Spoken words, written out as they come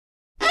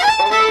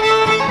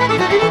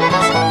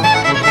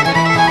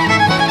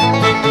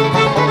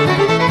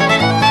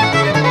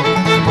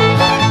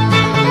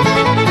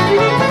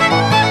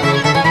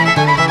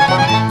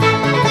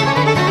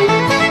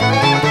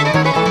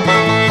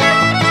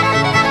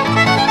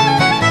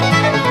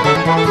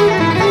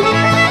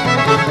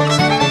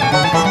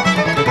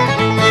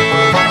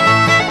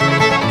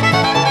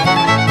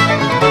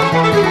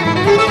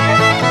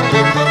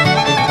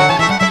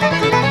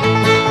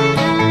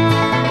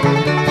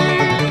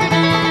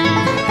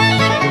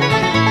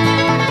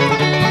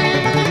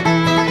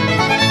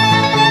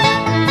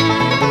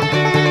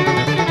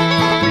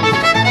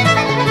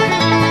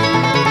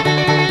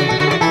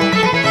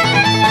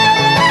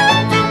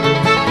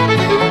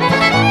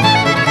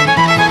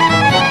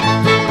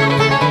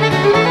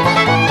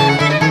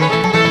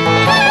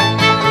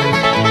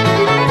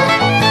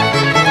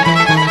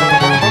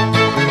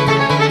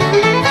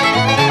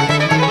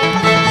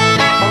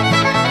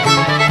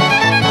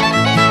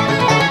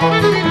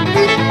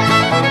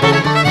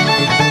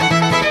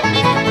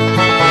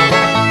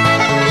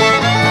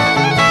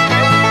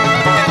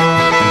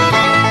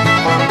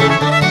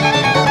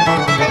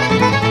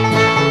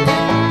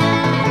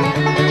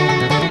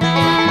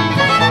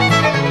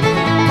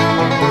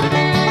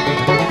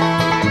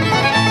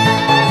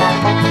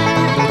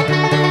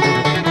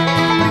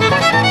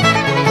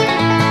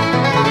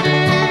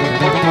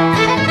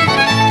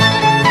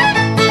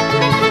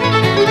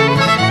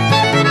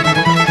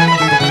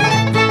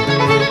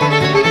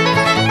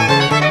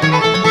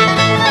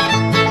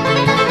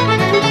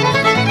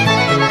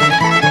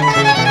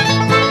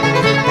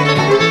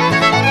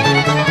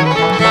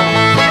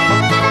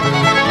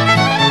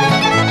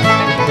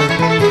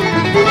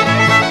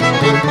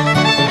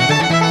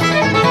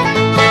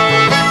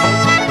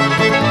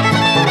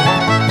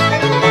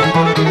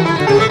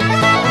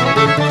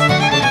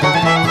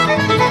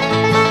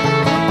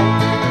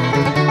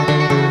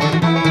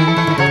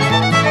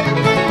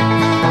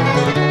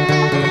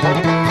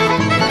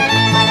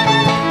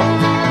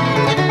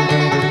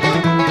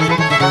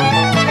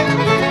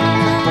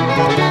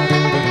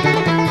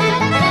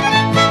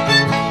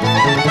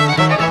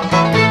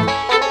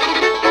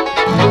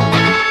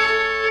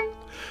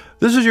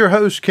your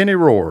host, Kenny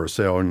Rohr,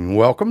 saying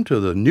welcome to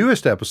the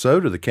newest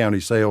episode of the County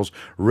Sales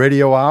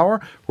Radio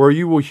Hour, where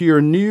you will hear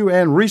new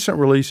and recent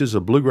releases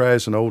of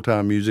bluegrass and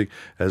old-time music,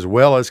 as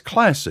well as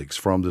classics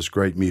from this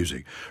great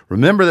music.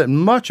 Remember that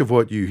much of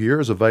what you hear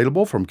is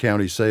available from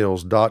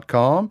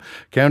CountySales.com.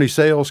 County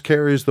Sales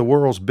carries the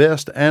world's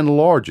best and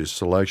largest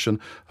selection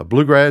of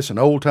bluegrass and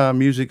old-time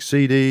music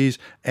CDs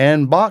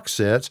and box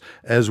sets,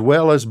 as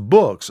well as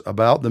books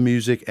about the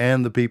music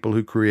and the people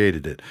who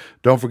created it.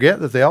 Don't forget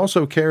that they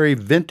also carry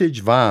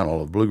vintage vinyl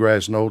of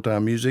bluegrass and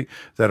old-time music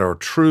that are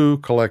true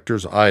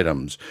collector's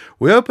items.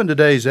 We open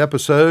today's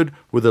episode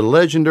with the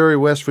legendary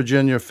West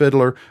Virginia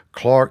fiddler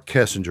Clark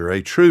Kessinger,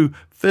 a true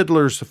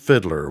fiddler's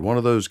fiddler, one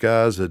of those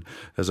guys that,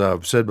 as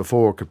I've said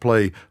before, could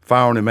play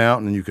Fire on the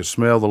Mountain and you could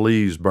smell the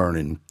leaves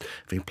burning.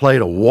 If he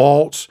played a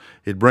waltz,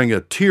 it'd bring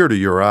a tear to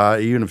your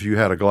eye, even if you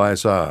had a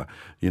glass eye.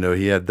 You know,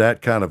 he had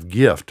that kind of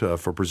gift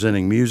for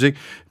presenting music.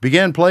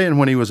 Began playing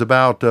when he was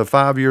about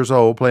 5 years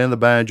old, playing the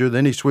banjo.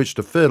 Then he switched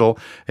to fiddle,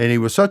 and he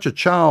was such a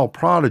child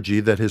prodigy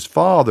that his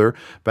father,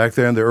 back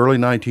there in the early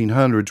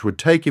 1900s, would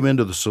take him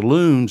into the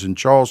saloons in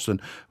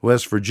Charleston,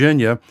 West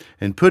Virginia,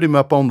 and put him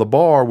up on the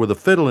bar with a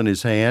fiddle in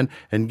his hand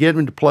and get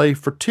him to play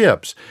for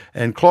tips.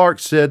 And Clark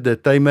said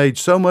that they made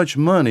so much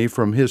money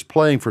from his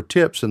playing for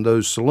tips in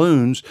those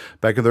saloons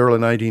back in the early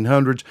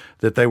 1900s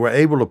that they were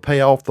able to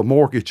pay off the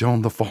mortgage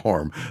on the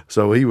farm.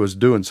 So he was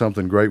doing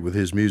something great with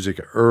his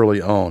music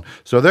early on.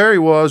 So there he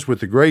was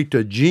with the great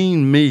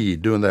Gene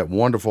Meade doing that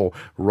wonderful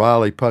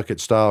Riley Puckett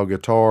style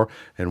guitar,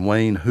 and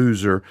Wayne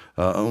Hooser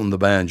on the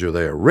banjo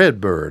there.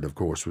 Redbird, of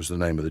course, was the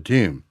name of the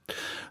tune.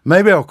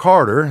 Maybelle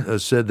Carter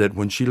said that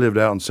when she lived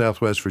out in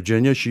Southwest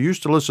Virginia, she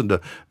used to listen to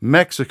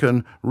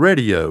Mexican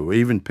radio,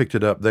 even picked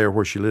it up there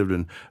where she lived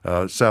in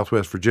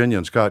Southwest Virginia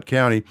in Scott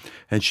County,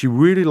 and she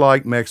really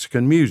liked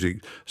Mexican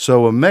music.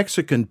 So a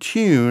Mexican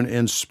tune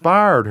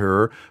inspired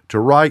her to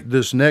write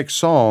this next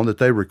song that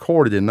they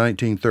recorded in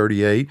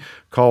 1938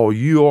 called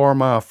You Are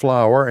My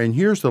Flower, and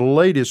here's the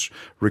latest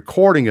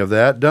recording of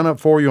that, done up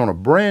for you on a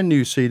brand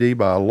new CD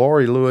by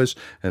Laurie Lewis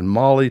and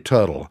Molly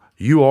Tuttle.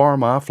 You Are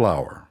My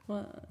Flower.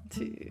 1,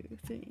 2,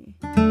 3.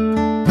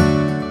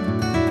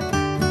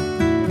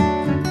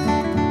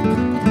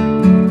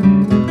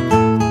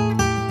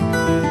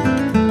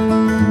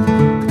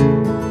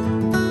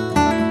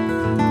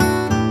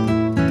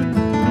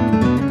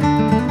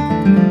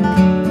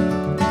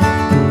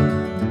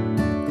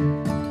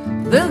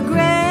 The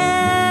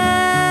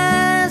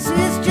grass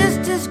is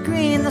just as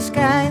green, the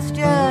sky's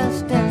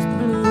just as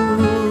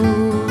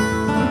blue.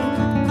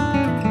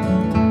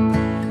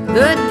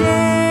 The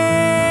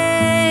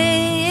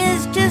day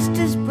is just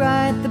as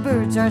bright, the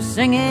birds are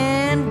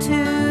singing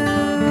too.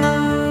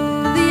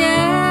 The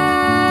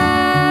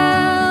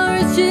air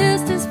is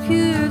just as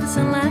pure, the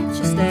sunlight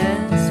just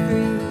as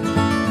free.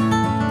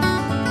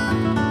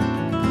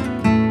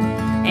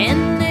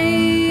 And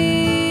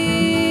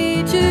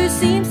nature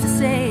seems to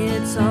say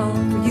it's all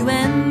for you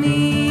and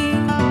me.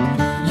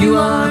 You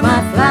are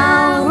my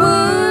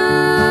flower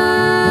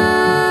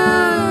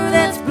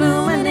that's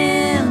blooming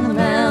in the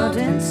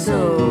mountains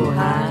so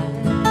high.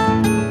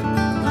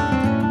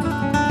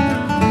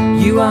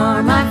 You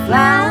are my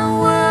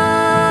flower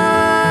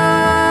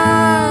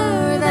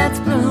that's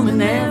blooming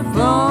there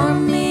for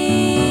me.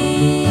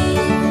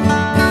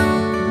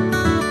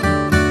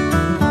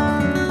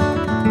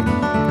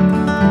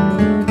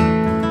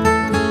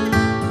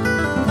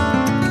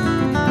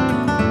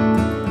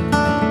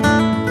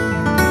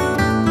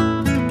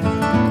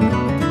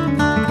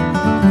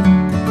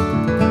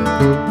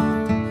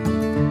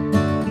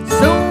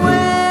 So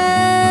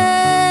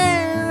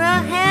wear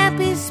a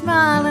happy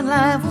smile and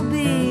life will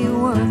be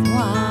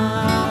worthwhile.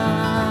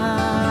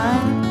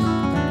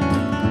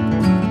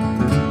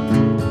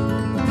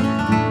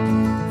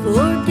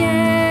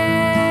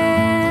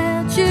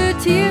 Forget your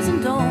tears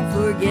and don't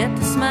forget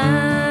to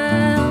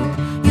smile.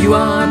 You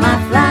are my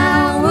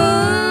flower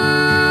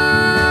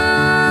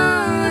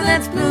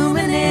that's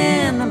blooming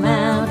in the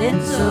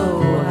mountains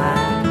so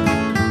high.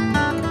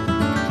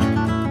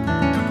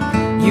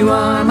 You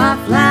are my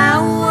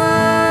flower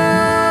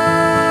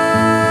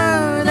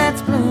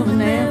that's blooming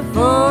there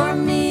for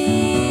me.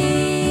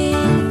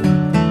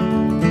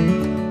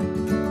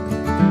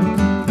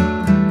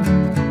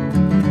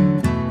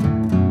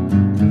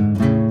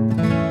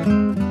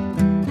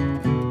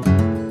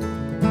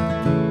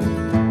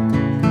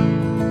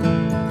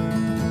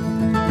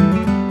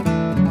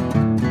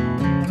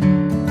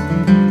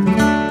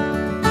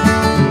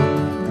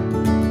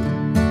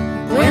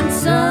 When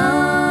summertime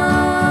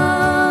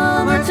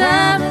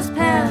is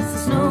past, the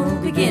snow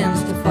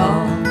begins to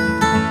fall.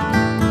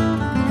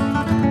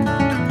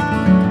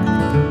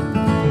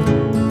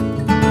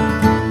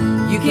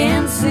 You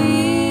can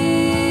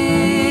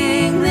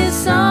sing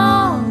this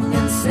song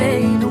and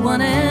say to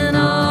one and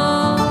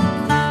all,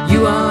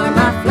 you are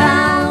my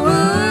flower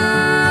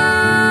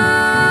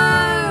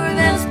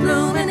that's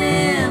blooming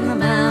in the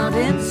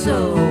mountains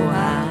so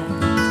high.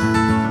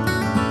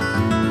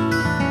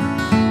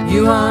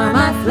 You are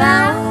my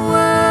flower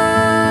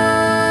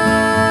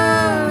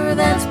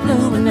that's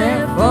blooming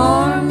there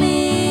for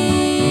me.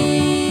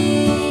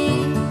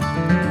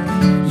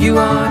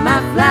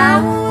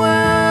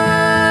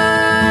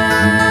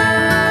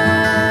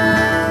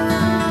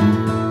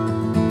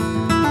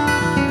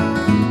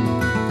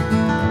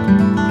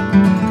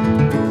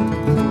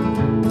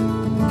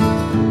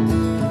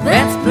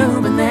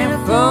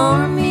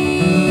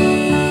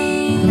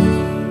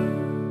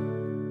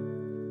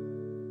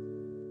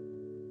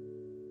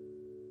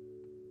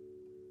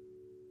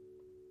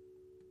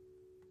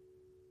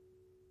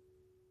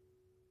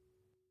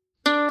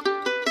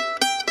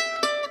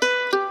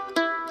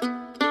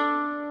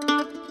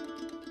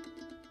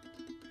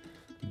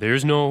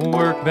 There's no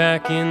work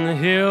back in the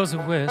hills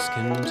of West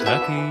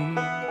Kentucky.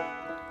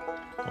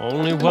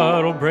 Only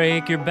what'll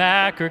break your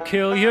back or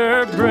kill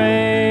your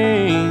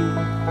brain.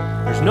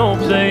 There's no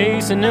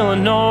place in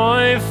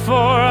Illinois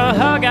for a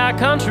hug-eye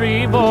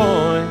country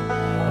boy.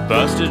 A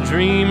busted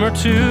dream or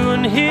two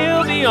and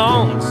he'll be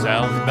on the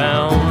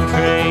southbound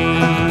train.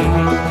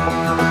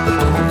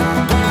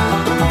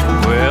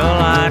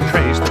 Well, I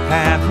traced the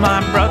path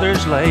my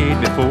brothers laid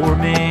before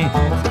me.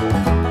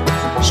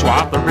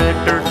 Swap the red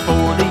dirt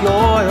for the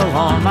oil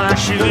on my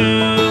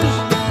shoes.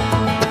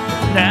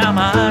 Now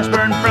my eyes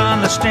burn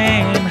from the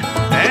steam,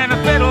 and a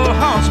fiddle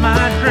haunts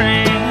my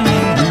dreams.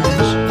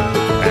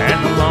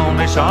 And the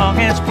lonely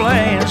song it's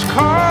playing is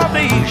called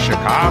the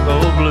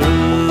Chicago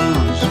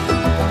Blues.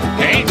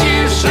 Can't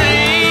you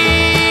see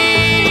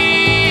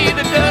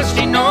the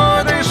dusty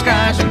northern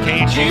skies, and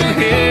can't you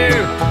hear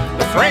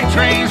the freight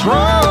trains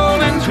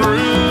rolling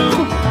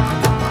through?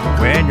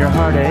 When your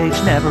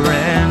heartaches never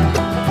end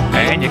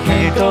and you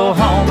can't go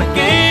home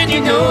again, you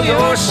know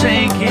you're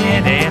sinking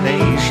in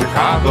the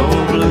Chicago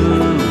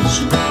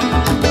blues.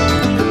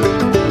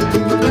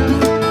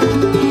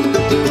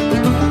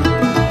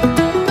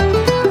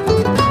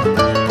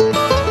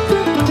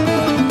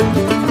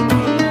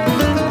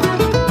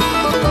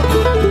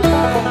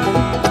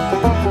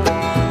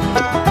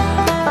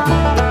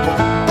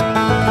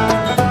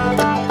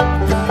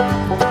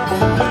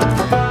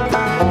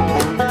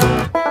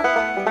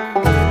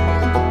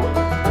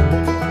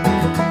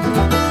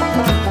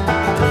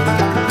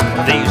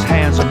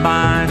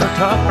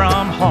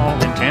 From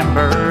hauling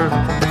timber,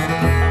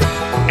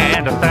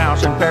 and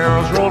 1,000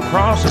 barrels roll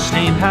across the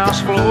steam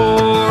house floor.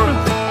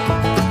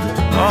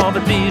 Oh,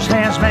 but these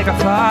hands make a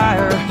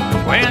fire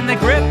when they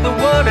grip the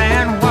wood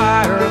and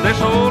wire. This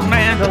old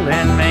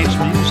mandolin makes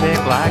music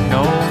like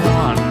no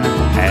one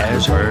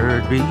has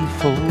heard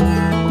before.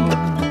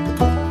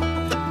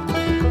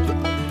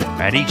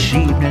 And each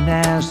evening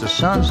as the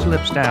sun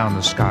slips down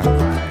the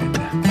skyline,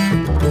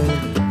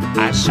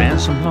 I send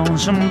some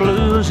lonesome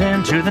blues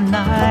into the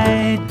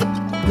night.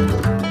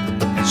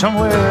 And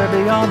somewhere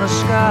beyond the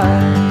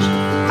skies,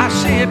 I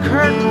see a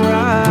curtain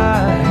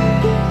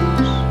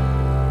rise,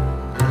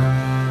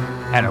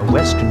 and a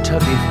West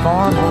Kentucky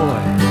farm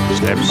boy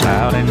steps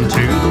out into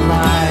the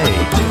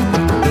light.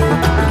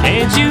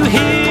 Can't you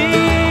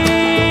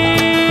hear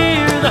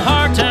the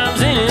hard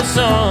times in his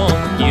song?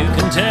 You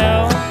can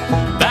tell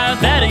by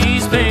that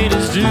he's paid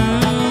his dues.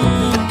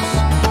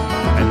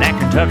 And that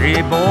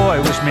Kentucky boy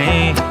was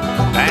me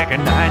back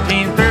in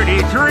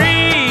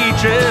 1933,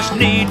 just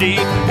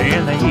knee-deep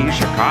in the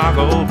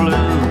Chicago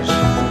blues.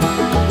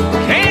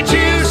 Can't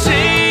you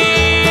see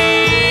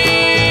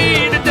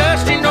the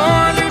dusty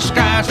northern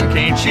skies, and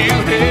can't you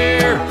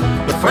hear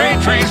the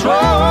freight trains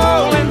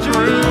rolling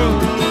through?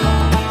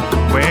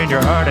 When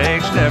your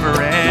heartaches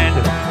never end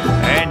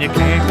and you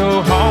can't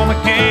go home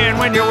again,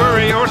 when you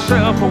worry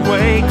yourself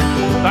awake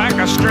like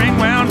a string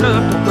wound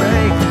up to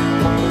break.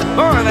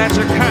 Boy, that's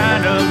a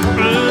kind of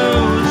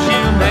blues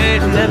you may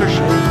never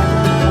shake.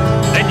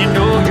 Then you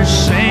know you're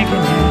sinking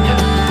in,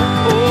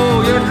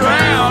 oh, you're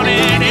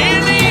drowning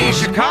in the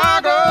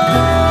Chicago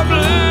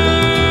blues.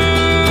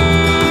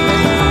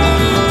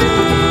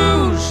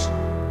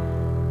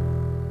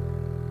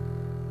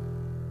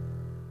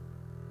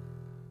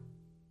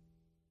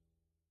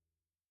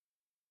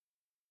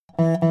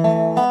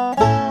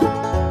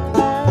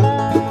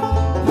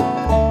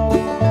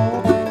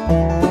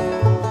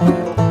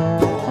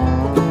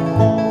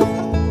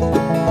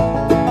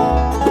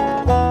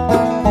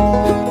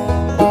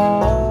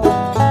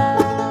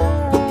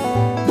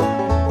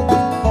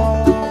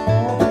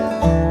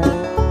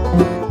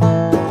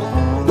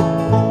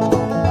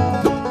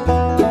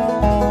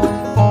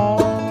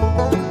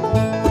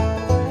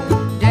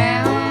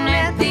 Down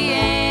at the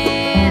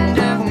end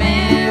of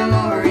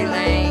memory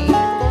lane,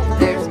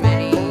 there's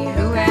many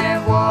who have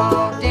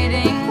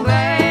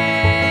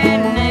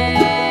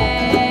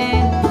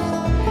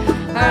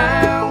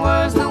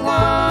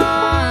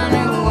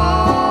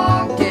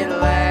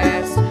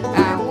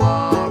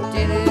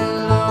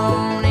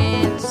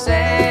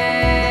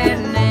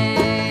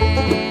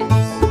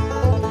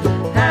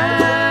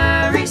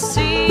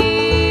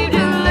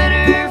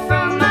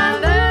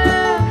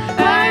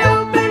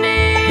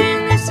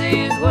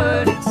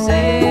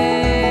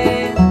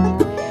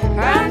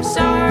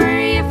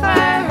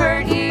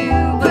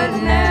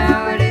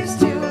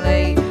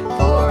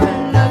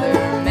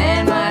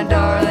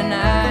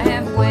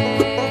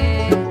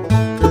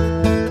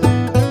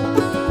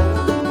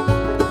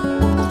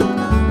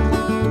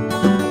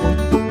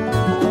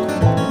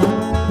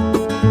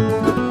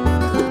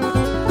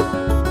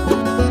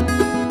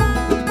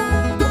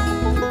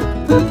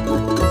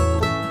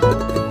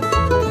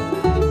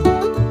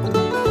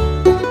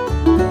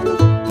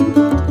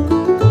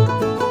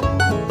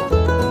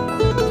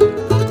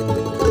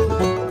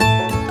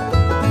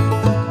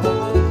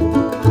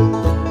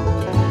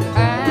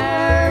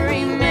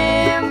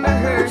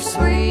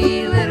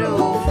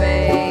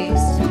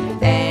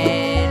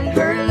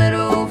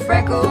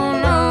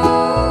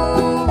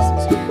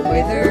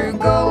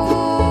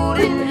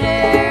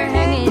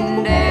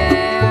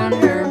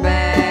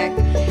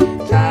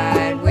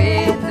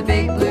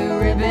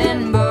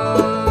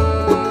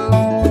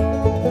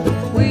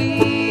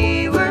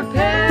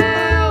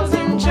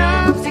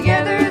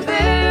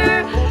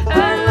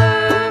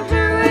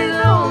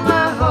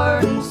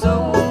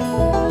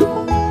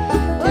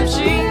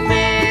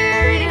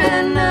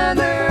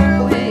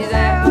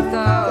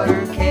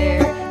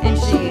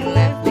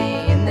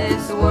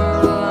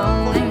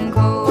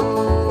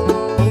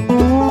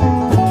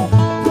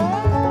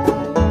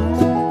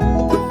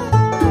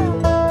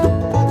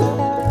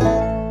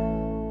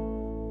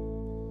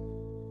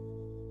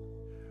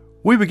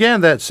We began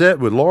that set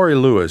with Laurie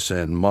Lewis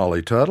and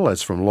Molly Tuttle.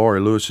 That's from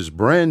Laurie Lewis's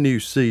brand new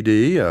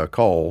CD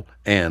called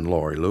And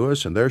Laurie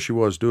Lewis. And there she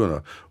was doing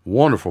a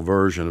wonderful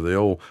version of the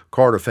old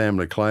Carter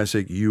family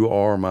classic, You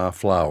Are My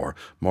Flower.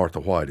 Martha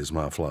White is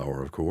my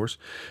flower, of course.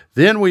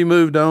 Then we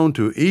moved on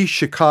to East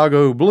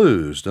Chicago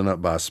Blues, done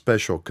up by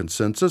Special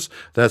Consensus.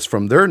 That's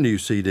from their new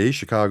CD,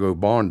 Chicago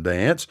Barn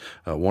Dance.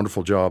 A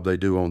wonderful job they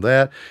do on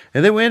that.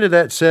 And then we ended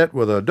that set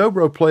with a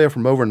dobro player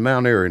from over in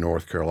Mount Airy,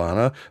 North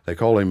Carolina. They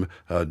call him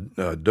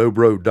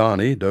Dobro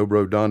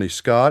Donnie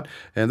Scott.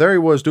 And there he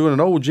was doing an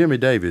old Jimmy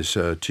Davis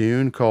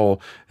tune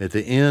called At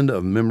the End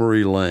of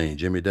Memory Lane.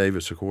 Jimmy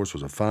Davis, of course,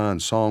 was a fine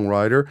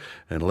songwriter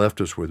and left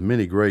us with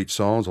many great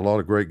songs, a lot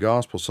of great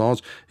gospel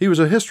songs. He was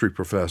a history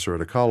professor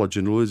at a college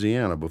in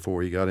Louisiana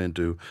before he got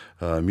into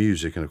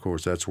music, and of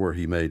course that's where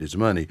he made his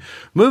money.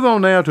 Move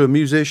on now to a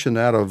musician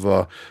out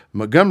of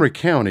Montgomery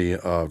County,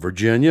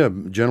 Virginia, a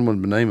gentleman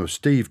by the name of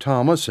Steve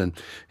Thomas, and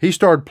he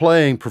started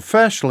playing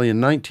professionally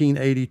in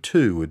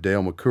 1982 with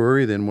Dale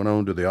McCoury, then went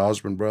on to the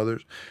Osborne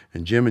Brothers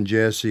and Jim and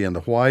Jesse and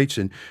the Whites,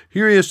 and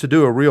here he is to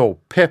do a real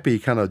peppy,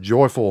 kind of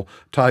joyful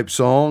type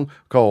song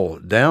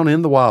called Down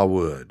in the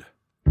Wildwood.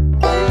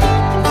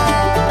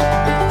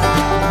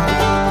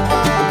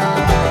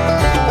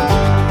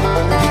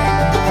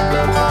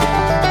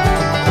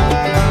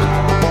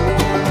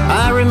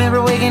 I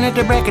remember waking at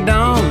the break of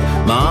dawn,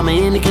 Mama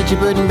in the kitchen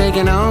putting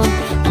bacon on,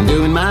 and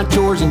doing my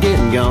chores and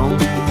getting gone.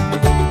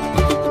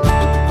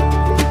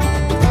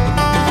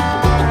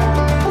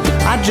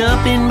 I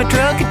jump in my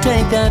truck and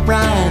take that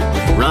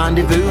ride,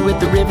 rendezvous at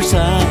the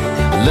riverside.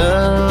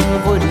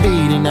 Love wouldn't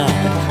be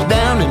denied,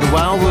 down in the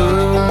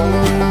Wildwood.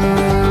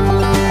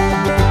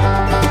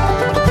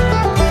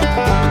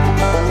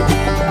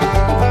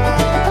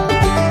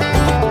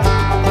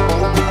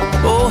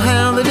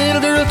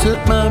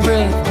 Took my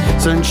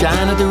breath, sun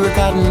shining through her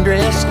cotton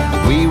dress.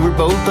 We were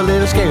both a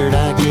little scared,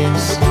 I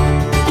guess.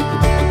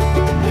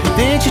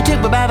 Then she took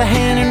me by the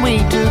hand and we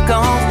took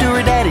off to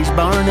her daddy's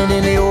barn and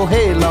in the old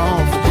hay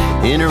loft.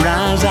 In her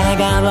eyes I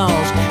got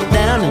lost,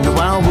 down in the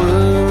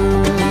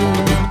Wildwood.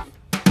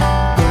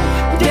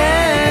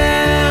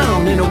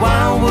 Down in the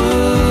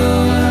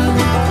Wildwood,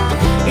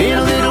 in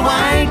a little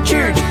white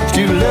church,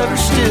 two lovers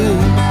stood.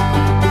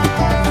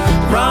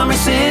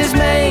 Promises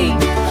made,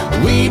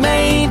 we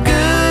made good.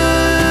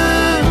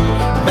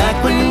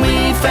 Back when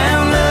we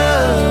found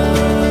love,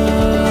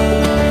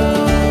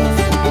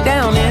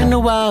 down in the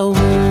Wildwood.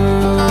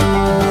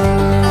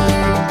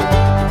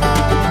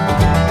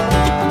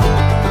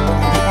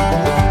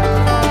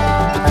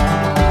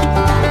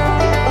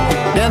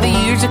 Now the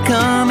years have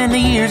come and the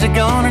years are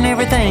gone, and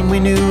everything we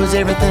knew was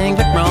everything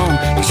but wrong.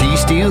 She's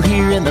still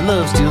here and the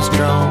love's still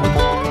strong.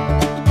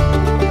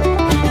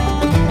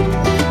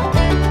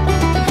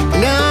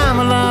 Now I'm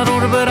a lot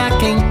older, but I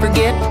can't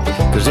forget,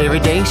 'cause every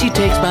day she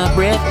takes my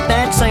breath.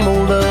 That same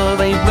old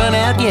love ain't run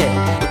out yet,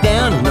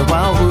 down in the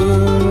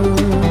Wildwood.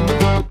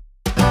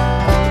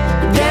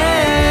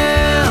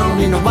 Down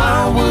in the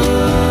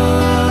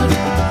Wildwood,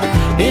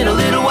 in a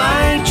little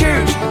white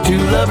church, two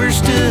lovers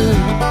stood.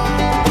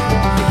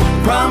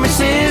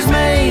 Promises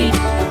made,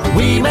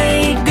 we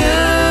made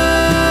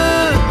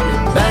good.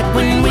 Back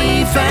when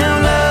we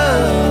found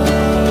love,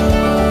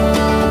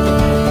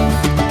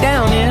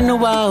 down in the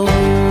Wildwood.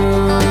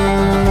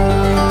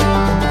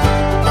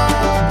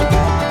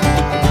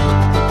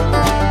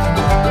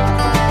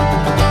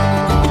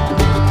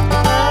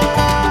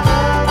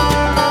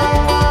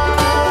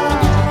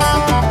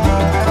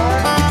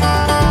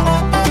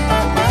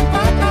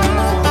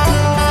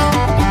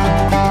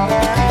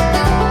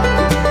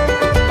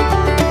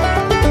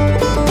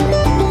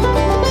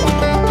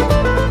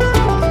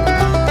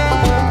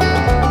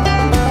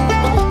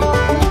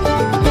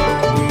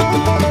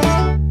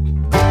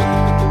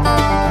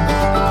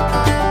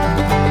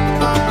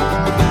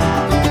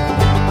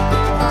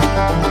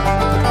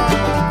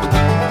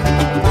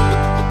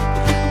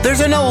 There's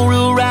an old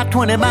rule right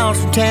 20 miles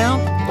from town,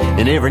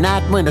 and every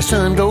night when the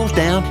sun goes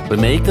down, we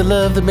make the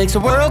love that makes the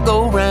world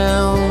go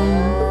round.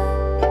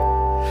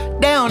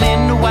 Down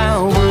in the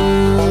Wildwood.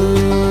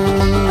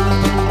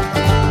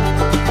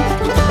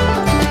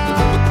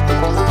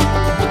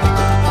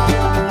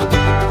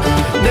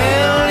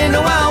 Down in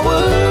the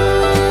Wildwood.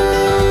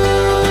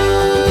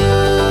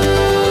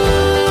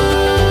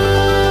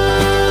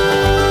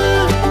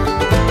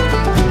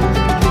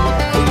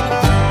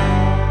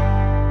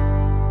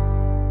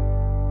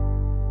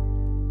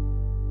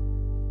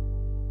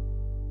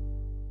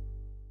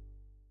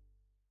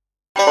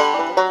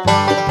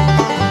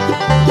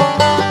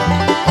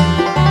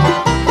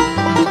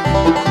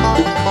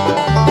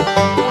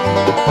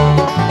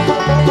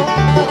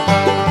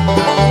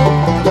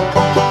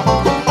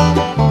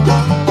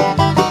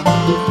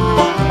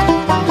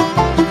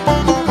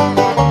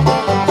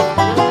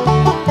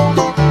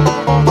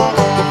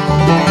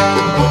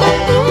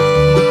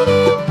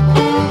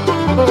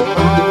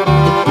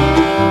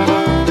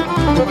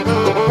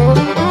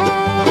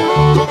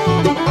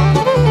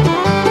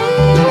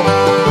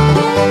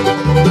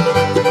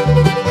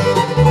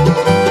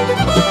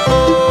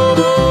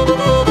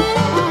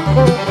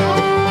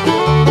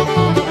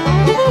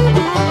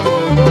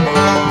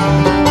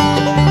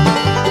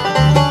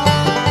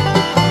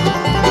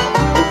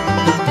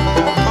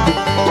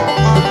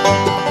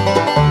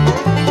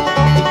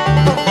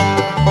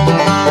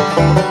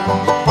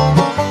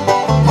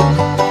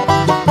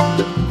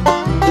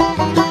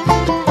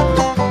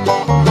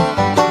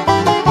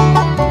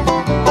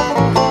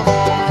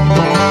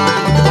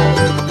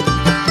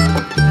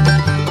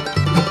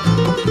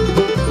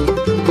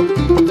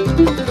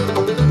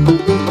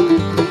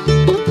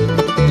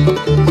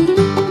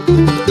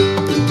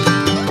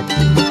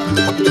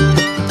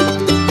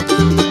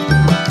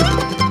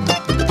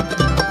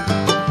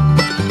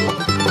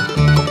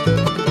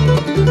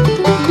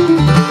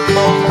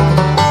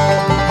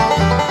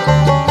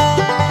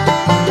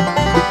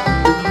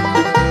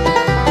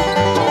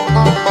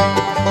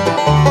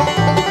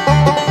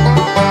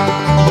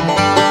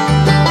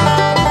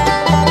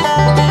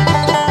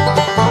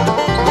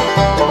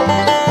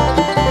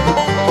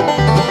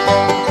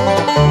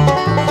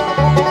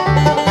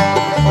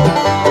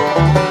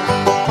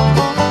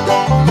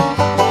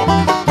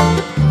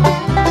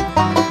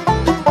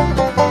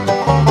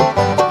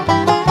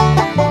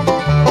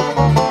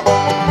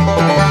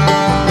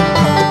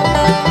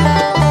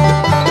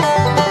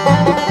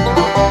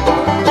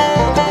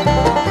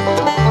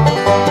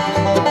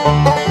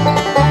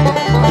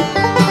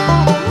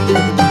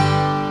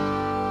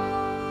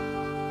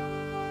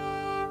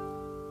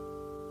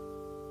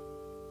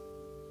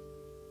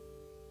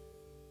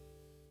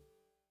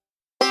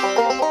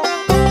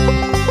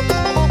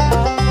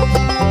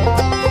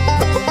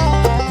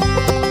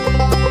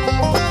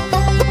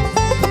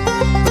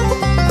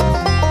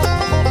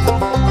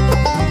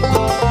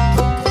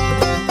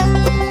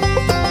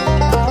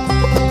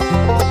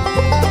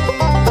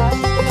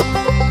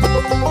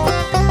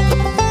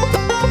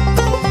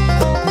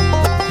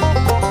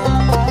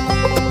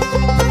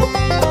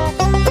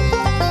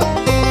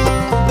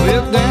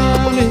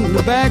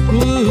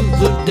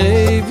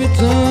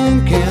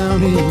 Davidson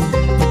County,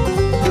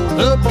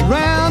 up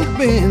around the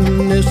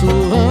bend,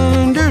 nestled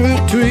under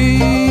a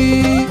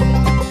tree.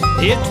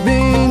 It's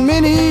been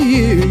many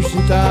years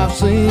since I've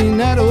seen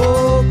that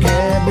old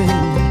cabin,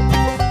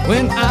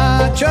 when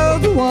I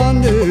chose to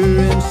wander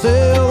and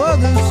sail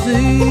of the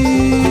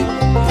sea.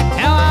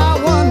 Now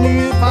I wonder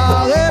if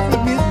I'll ever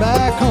get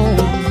back home.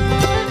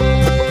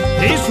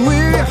 This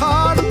weary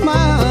heart of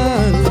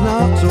mine is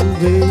not so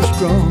very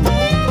strong.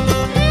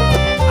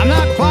 I'm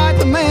not quite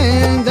the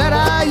man that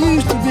I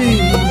used to be.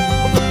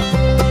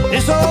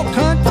 This old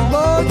country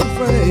boy's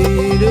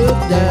afraid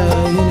of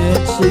dying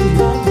at sea.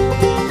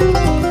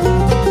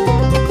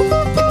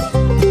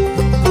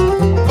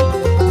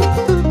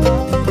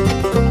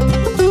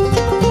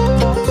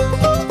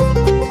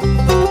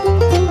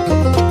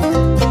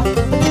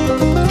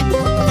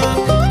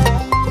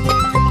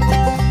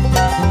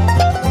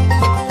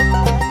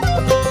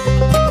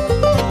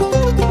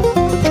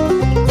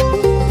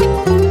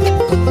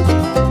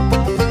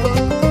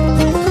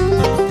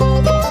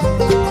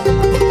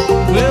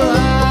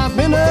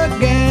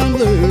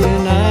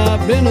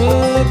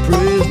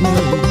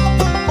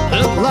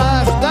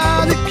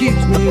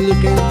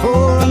 Looking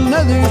for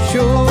another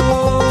shore.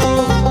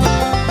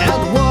 As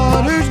the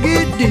waters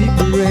get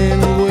deeper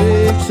and the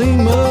waves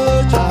seem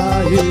much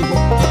higher,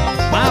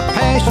 my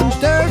passion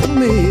stirs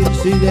me to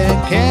see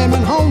that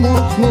cabin home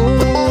once more.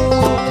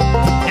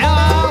 Now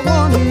I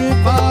wonder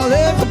if I'll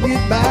ever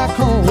get back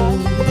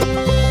home.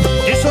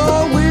 This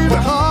old weary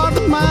heart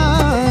of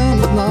mine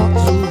is not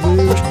so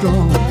very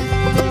strong.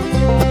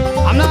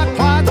 I'm not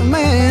quite the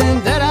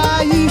man that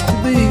I used to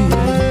be.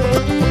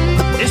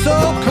 This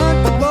old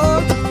country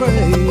boy's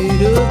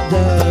afraid of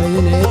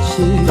dying at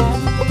sea.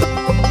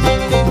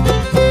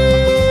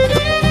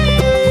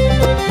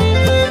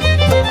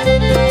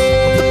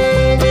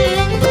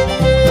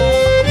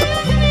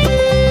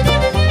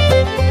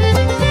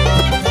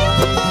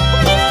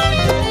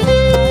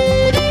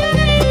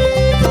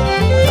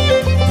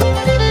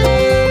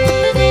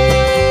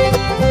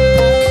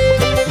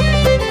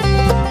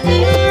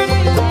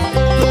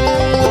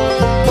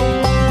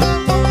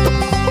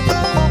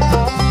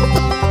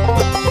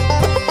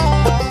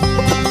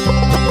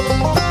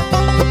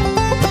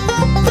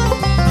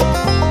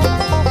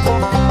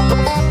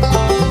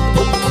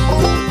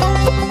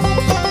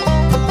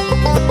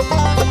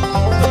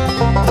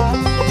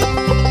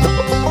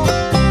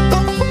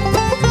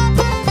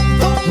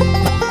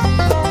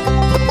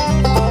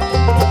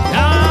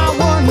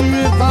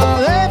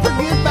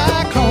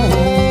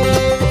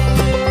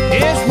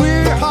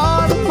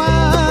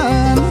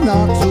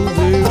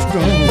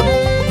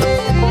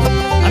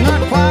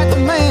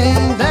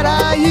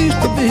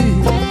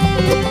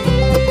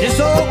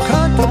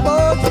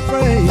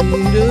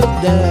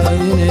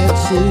 Dying at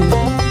sea.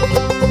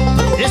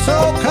 This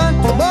old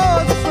country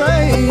boy's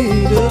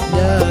afraid of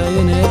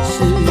dying at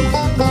sea.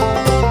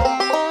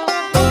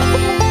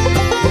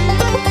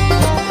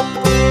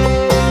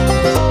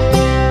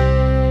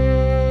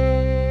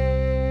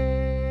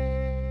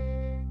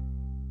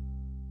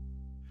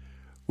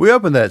 We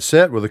opened that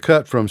set with a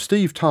cut from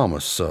Steve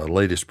Thomas'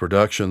 latest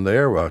production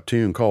there, a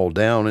tune called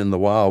Down in the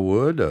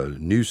Wildwood, a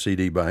new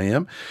CD by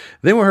him.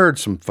 Then we heard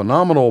some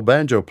phenomenal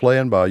banjo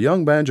playing by a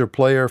young banjo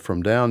player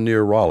from down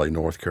near Raleigh,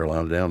 North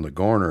Carolina, down in the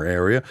Garner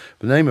area,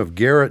 by the name of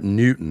Garrett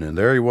Newton. And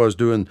there he was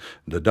doing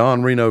the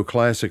Don Reno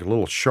classic, a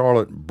little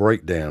Charlotte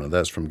breakdown, and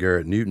that's from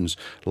Garrett Newton's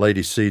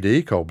latest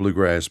CD called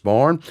Bluegrass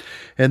Barn.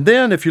 And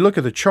then if you look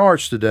at the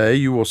charts today,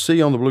 you will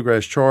see on the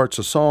Bluegrass charts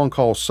a song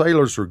called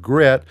Sailor's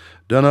Regret,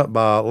 done up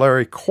by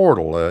Larry Cordell.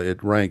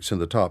 It ranks in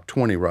the top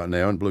 20 right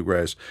now in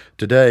Bluegrass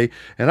Today.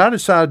 And I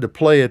decided to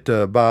play it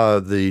by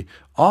the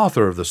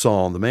author of the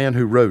song, the man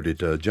who wrote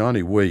it,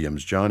 Johnny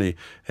Williams. Johnny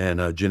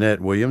and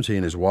Jeanette Williams, he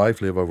and his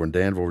wife live over in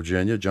Danville,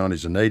 Virginia.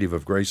 Johnny's a native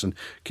of Grayson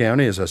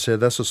County. As I said,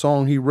 that's a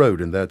song he wrote,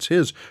 and that's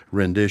his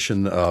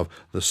rendition of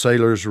The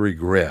Sailor's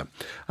Regret.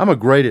 I'm a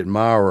great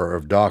admirer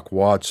of Doc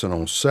Watson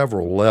on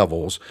several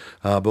levels,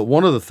 but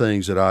one of the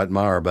things that I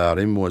admire about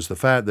him was the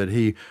fact that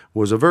he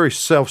was a very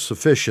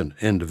self-sufficient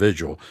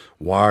individual,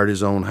 wired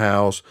his own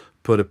house,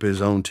 put up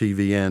his own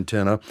TV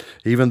antenna,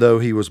 even though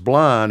he was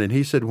blind. And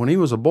he said when he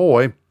was a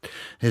boy,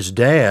 his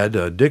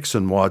dad,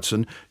 Dixon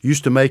Watson,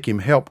 used to make him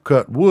help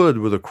cut wood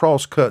with a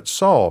cross-cut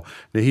saw.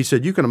 Now, he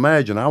said, you can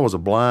imagine, I was a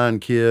blind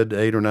kid,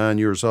 8 or 9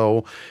 years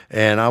old,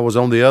 and I was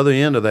on the other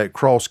end of that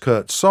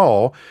cross-cut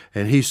saw.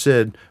 And he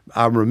said,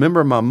 I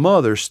remember my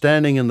mother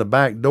standing in the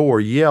back door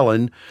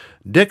yelling,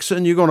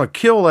 Dixon, you're going to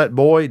kill that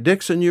boy.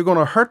 Dixon, you're going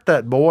to hurt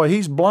that boy.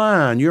 He's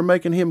blind. You're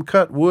making him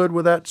cut wood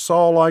with that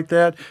saw like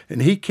that,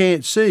 and he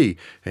can't see.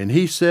 And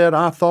he said,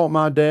 I thought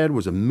my dad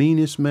was the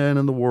meanest man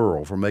in the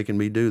world for making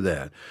me do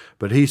that.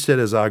 But he said,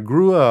 as I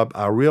grew up,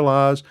 I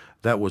realized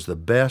that was the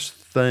best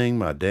thing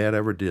my dad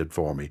ever did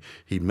for me.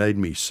 He made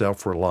me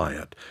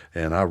self-reliant,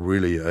 and I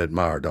really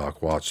admire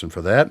Doc Watson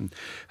for that.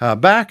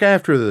 Back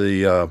after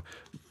the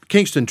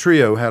Kingston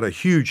Trio had a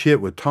huge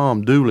hit with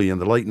Tom Dooley in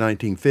the late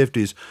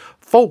 1950s,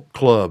 folk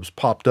clubs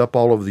popped up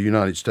all over the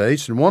United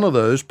States, and one of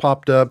those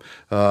popped up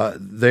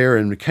there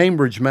in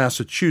Cambridge,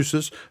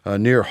 Massachusetts,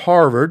 near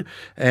Harvard,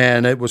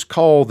 and it was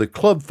called the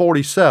Club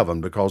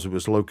 47 because it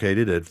was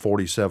located at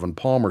 47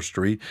 Palmer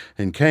Street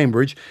in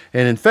Cambridge.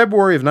 And in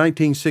February of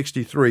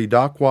 1963,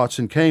 Doc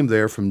Watson came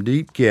there from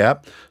Deep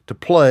Gap to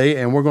play,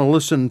 and we're going to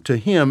listen to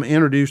him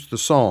introduce the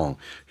song.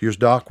 Here's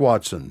Doc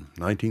Watson,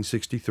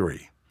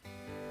 1963.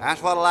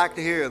 That's what I like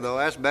to hear, though.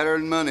 That's better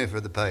than money for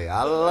the pay.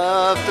 I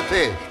love to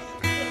pick.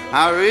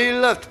 I really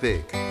love to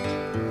pick.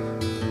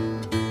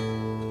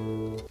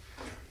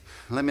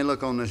 Let me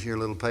look on this here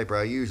little paper.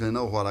 I usually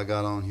know what I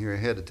got on here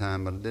ahead of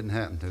time, but it didn't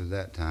happen to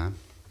that time.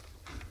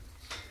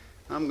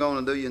 I'm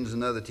going to do you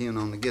another tune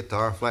on the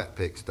guitar, flat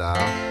pick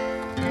style.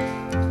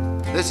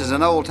 This is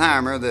an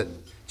old-timer that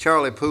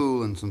Charlie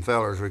Poole and some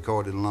fellers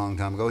recorded a long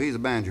time ago. He's a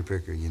banjo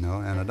picker, you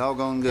know, and a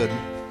doggone good one.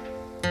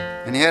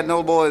 And he had an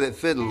old boy that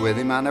fiddled with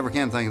him. I never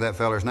can think of that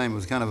feller's name. It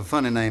was kind of a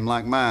funny name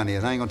like mine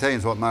is. I ain't going to tell you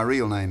what my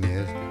real name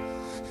is.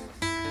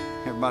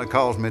 Everybody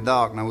calls me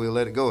Doc, now we'll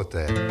let it go at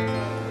that.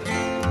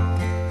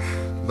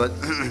 But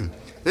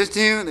this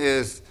tune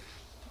is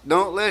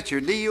Don't Let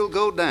Your Deal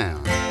Go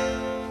Down.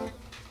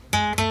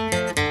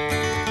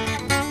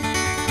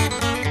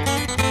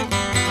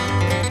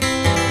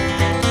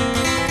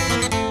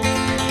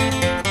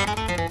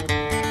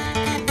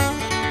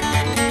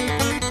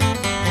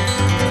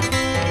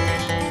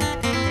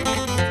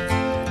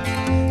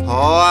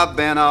 Oh, I've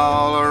been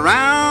all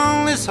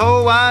around this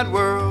whole wide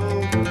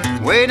world,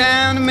 way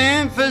down to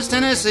Memphis,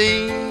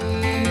 Tennessee.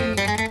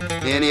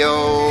 Any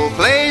old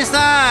place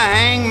I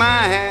hang my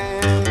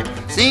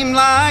hat seemed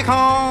like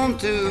home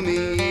to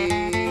me.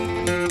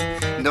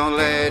 Don't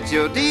let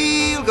your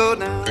deal go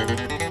down.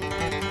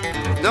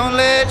 Don't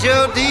let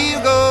your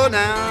deal go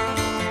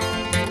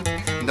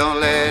down. Don't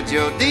let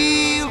your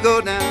deal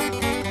go down.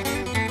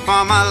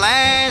 For my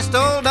last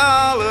old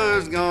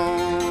dollar's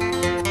gone.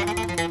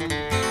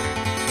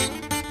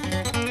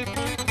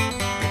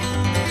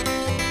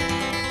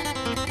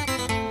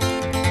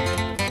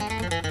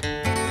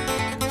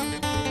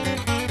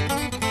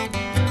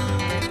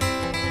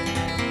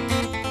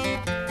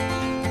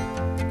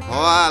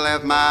 Oh, I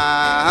left my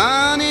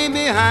honey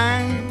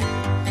behind,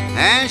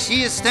 and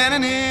she is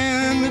standing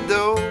in the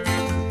door.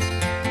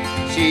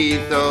 She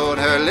throwed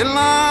her little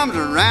arms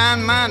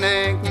around my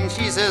neck, and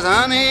she says,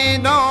 honey,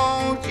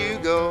 don't you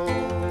go.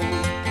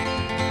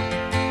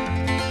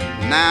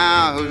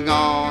 Now who's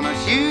gonna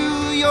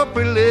shoe your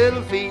pretty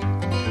little feet?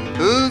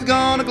 Who's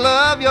gonna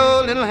glove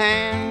your little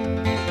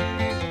hand?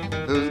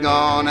 Who's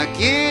gonna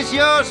kiss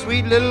your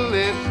sweet little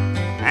lips?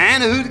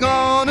 And who's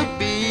gonna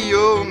be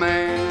your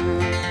man?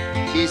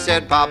 She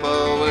said, Papa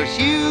will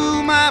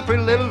shoe my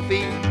pretty little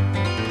feet,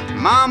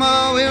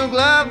 Mama will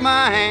glove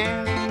my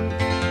hand,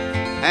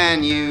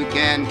 and you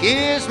can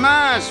kiss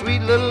my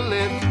sweet little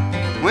lips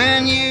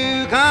when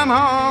you come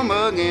home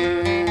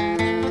again.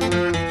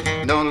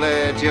 Don't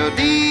let your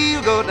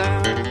deal go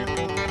down.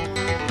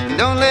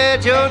 Don't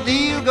let your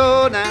deal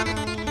go down.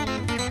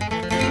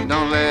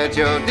 Don't let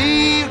your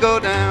deal go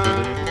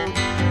down.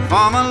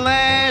 For my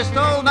last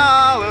old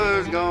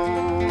dollar's gone.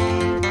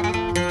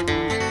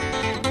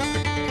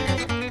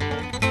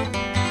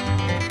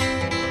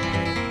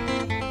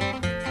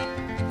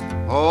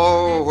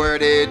 Oh, where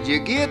did you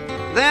get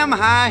them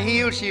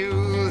high-heel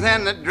shoes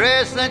and the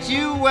dress that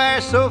you wear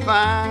so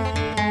fine?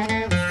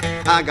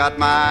 I got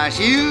my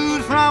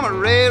shoes from a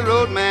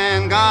railroad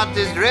man, got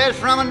this dress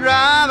from a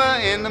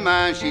driver in the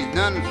mine. She's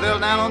done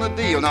fell down on the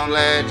deal. Don't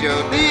let your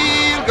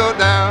deal go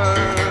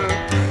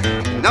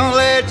down. Don't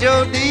let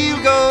your deal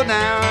go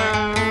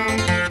down.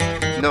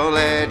 Don't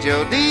let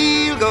your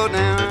deal go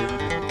down.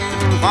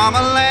 For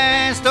my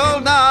last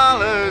old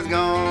dollar's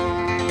gone.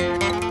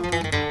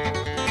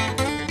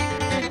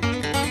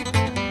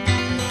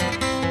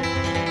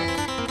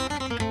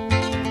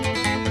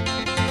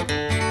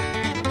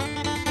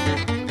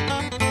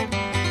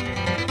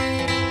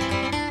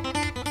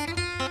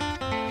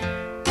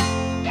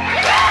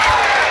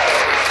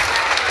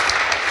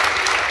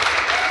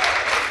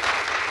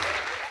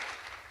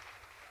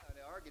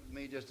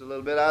 Just a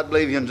little bit, I'd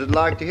believe you would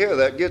like to hear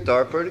that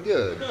guitar pretty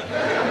good.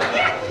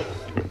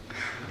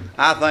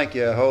 I thank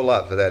you a whole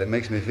lot for that. It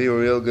makes me feel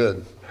real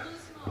good.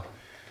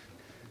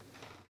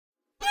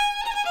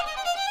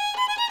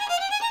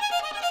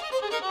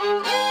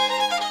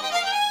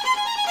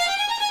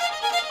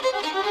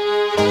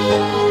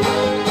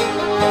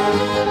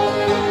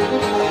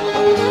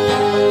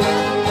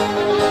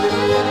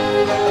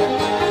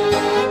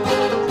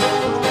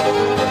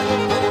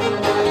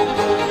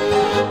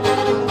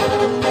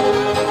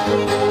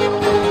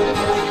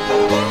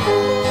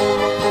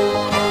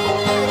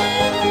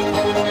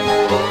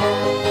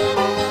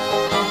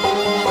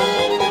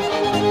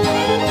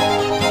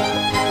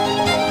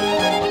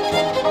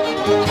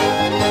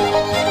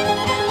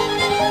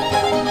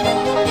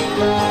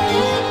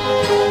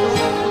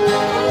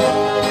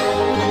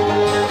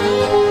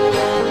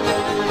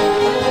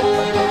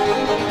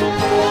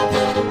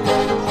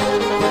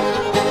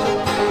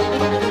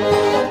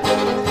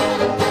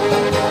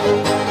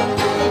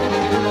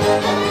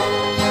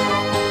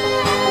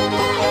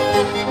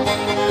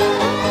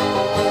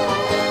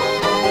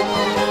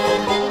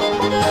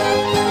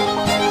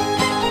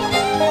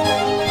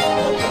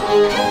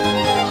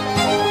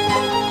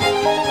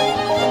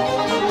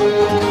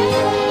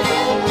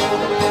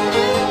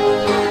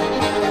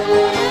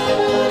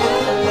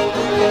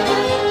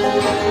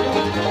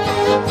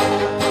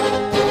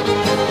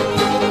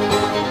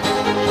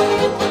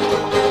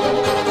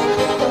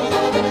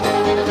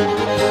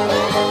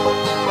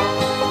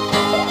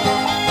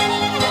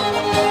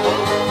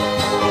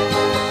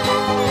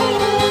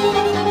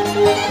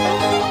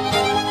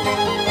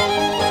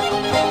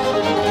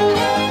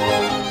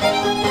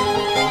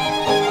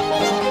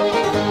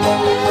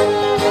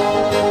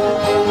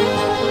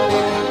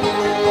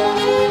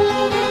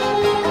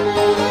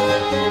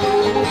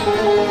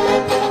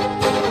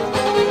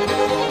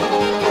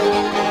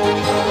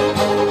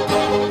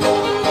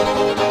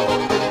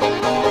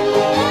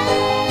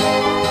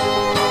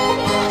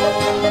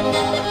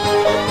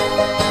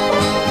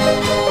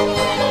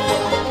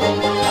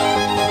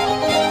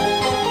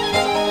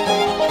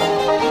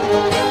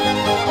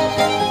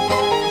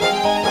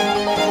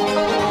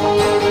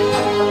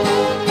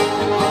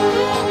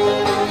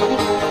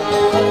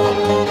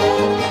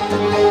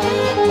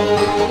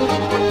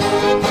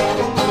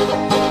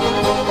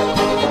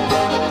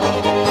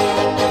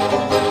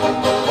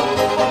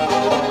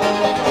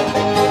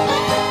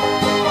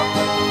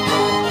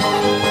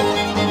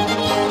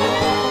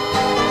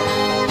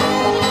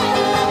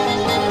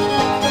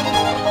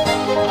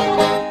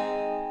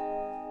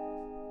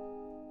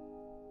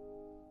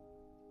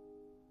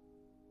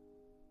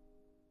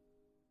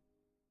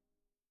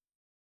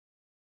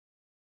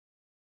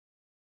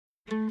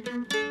 She's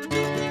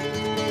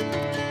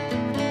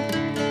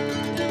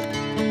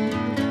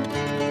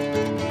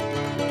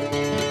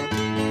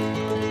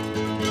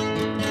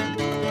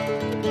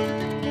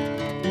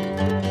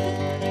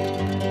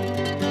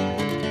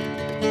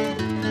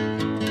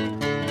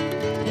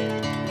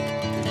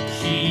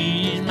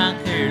my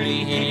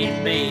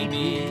curly-headed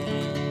baby,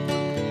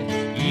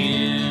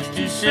 used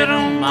to sit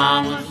on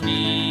mama's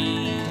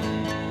knee.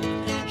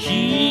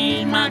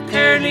 She's my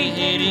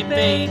curly-headed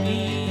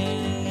baby,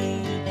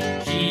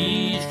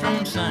 she's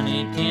from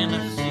sunny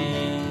Tennessee.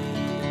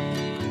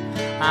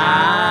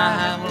 I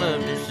have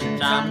loved her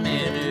since I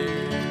met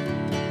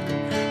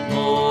her,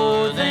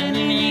 more than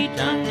any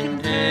tongue can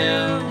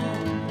tell.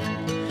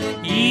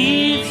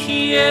 If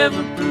she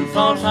ever proved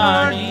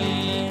false-hearted,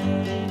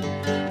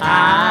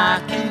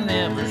 I can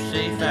never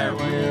say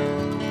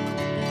farewell.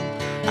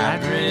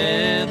 I'd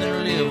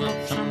rather live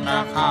up some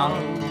dark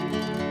hollow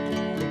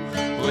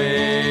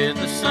where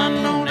the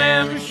sun don't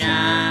ever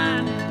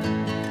shine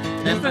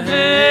than for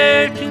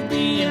her to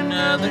be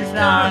another's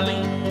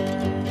darling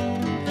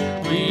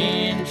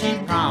when she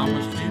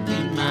promised to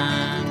be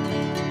mine.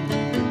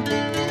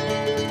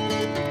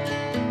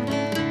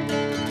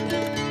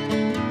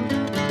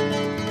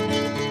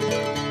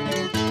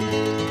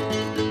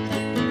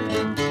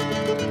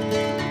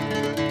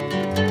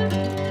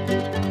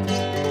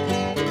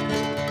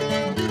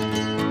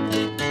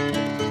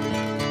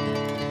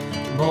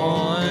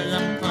 Boys,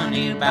 I'm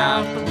funny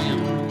about the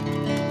women.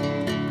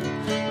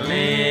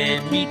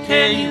 Let me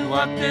tell you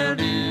what they'll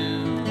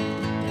do.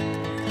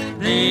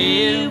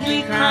 They'll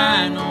be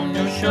crying on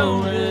your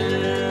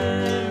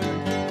shoulder,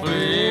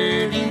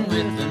 flirting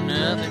with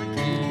another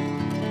too.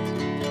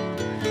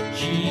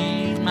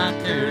 She's my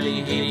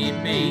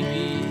curly-headed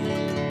baby,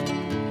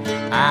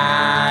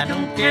 I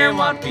don't care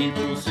what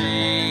people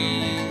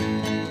say.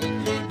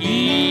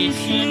 If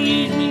she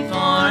leaves me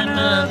for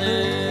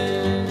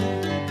another,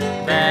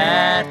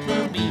 that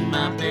will be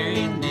my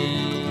very day.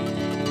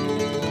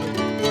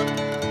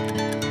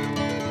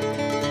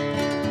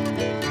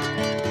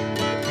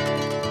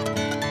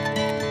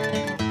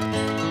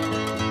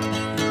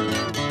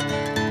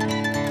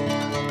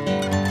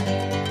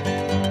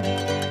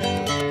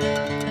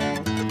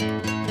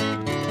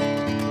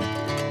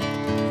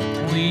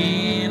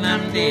 When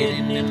I'm dead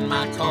and in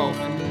my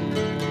coffin,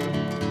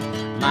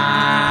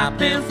 my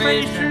pale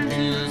face turns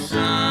to the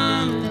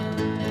sun,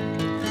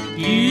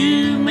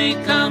 you may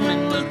come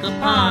and look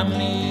upon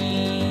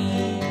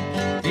me,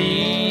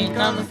 think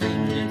of the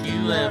things that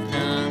you have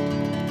done.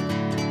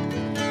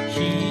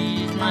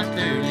 She's my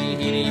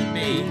curly-headed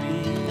baby,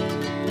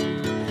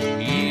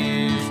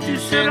 used to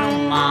sit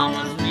on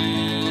mama's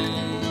knee.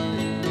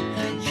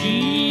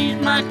 She's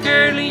my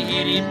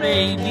curly-headed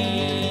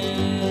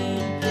baby,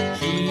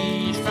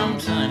 she's from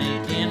sunny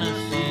Tennessee.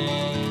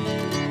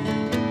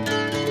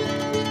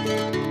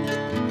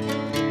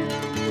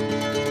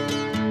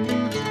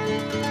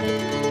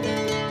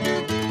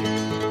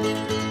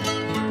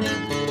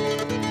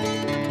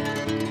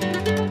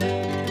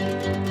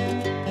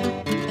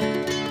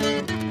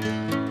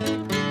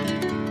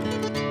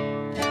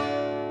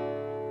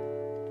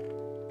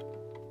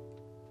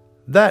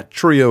 That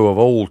trio of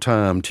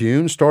old-time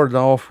tunes started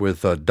off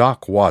with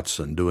Doc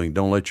Watson doing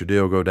Don't Let Your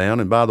Deal Go Down.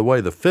 And by the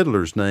way, the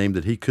fiddler's name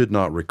that he could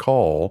not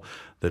recall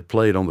that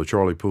played on the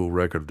Charlie Poole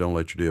record of Don't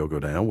Let Your Deal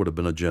Go Down would have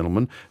been a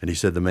gentleman, and he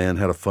said the man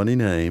had a funny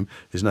name.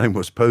 His name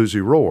was Posey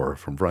Rohr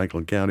from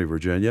Franklin County,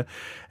 Virginia,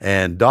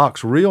 and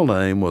Doc's real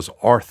name was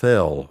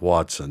Arthel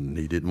Watson.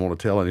 He didn't want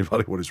to tell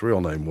anybody what his real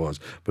name was,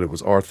 but it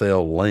was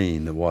Arthel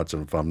Lane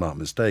Watson, if I'm not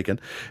mistaken.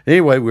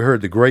 Anyway, we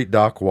heard the great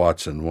Doc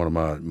Watson, one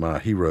of my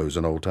heroes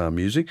in old-time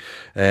music,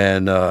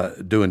 and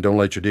doing Don't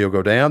Let Your Deal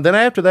Go Down. Then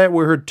after that,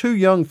 we heard two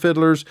young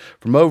fiddlers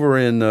from over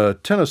in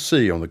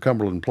Tennessee on the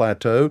Cumberland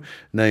Plateau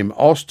named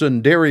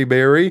Austin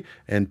Derryberry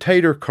and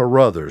Tater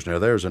Carruthers. Now,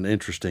 there's an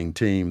interesting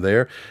team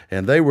there,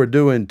 and they were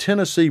doing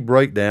Tennessee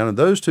Breakdown, and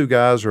those two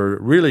guys are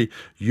really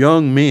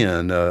young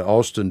men.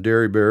 Austin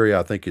Derryberry,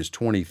 I think, is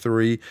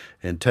 23,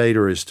 and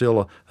Tater is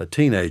still a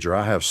teenager.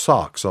 I have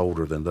socks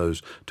older than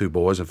those two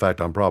boys. In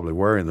fact, I'm probably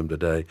wearing them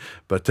today,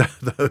 but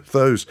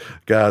those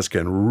guys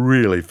can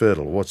really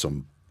fiddle. What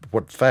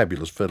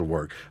fabulous fiddle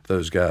work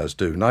those guys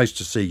do. Nice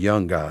to see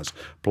young guys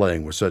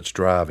playing with such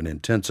drive and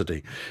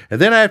intensity. And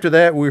then after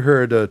that, we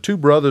heard two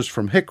brothers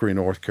from Hickory,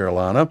 North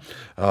Carolina,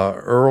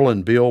 Earl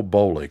and Bill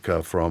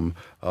Bolick, from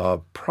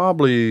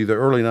probably the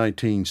early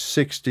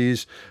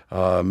 1960s,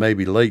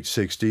 maybe late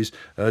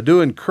 60s,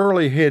 doing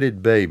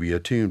Curly-Headed Baby, a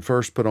tune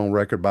first put on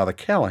record by the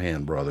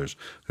Callahan brothers,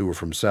 who were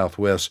from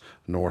Southwest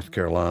North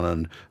Carolina,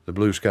 and the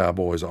Blue Sky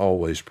Boys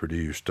always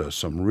produced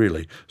some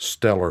really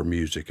stellar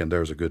music, and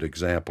there's a good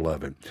example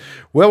of it.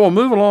 Well, we'll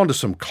move along to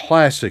some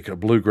classic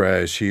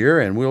bluegrass here,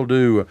 and we'll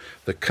do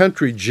the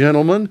Country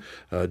Gentleman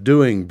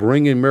doing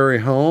Bringing Mary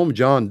Home.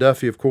 John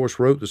Duffy, of course,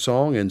 wrote the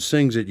song and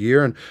sings it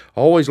here, and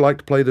I always like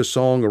to play this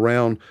song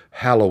around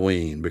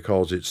Halloween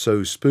because it's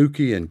so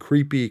spooky and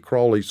creepy,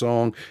 crawly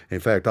song. In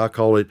fact, I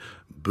call it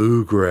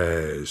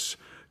bluegrass.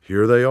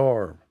 Here they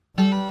are.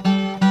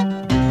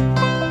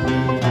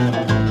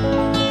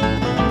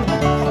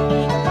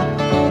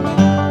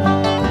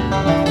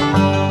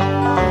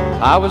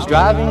 I was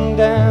driving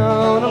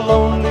down a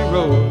lonely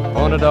road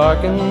on a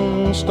dark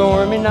and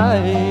stormy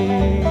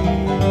night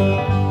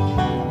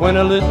when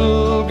a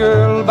little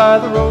girl by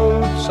the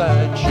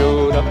roadside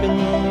showed up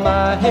in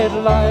my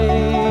headlights.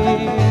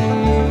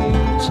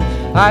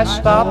 I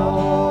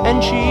stopped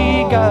and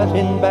she got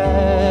in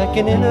back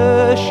and in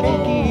a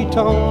shaky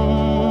tone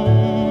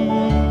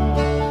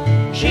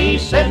she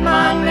said,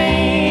 "My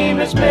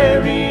name is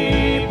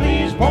Mary,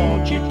 please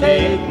won't you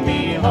take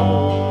me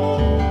home?"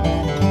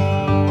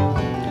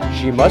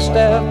 She must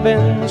have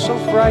been so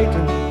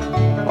frightened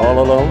all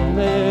alone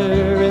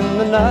there in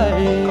the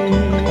night.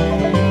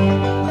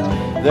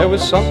 There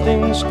was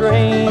something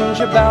strange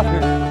about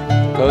her,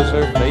 'cause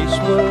her face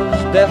was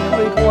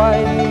deathly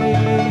white.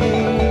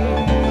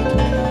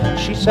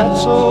 She sat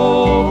so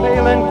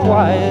pale and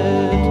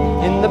quiet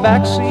in the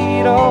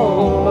backseat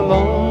all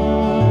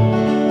alone.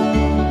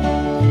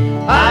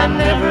 I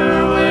never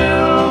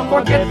will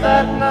forget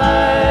that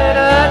night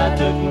I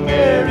took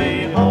Mary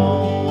home.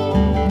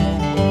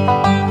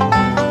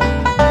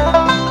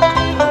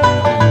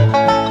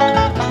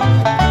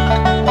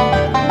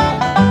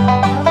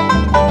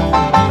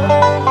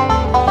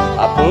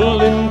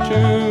 Pulled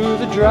into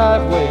the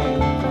driveway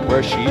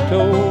where she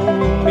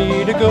told me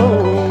to go.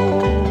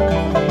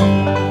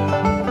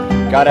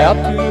 Got out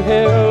to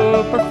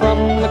help her from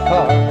the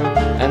car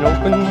and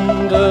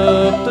opened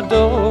up the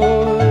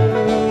door.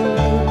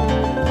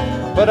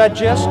 But I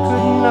just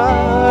could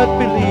not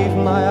believe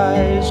my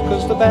eyes,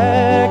 'cause the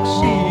back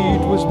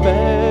seat was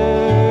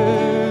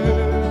bare.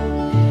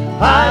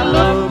 I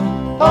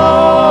looked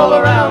all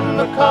around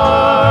the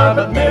car,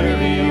 but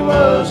Mary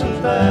wasn't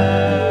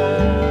there.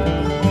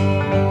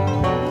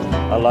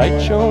 A light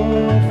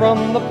shone from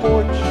the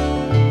porch,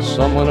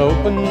 someone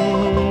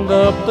opened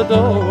up the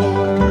door.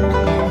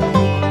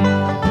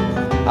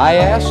 I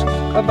asked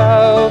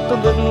about the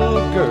little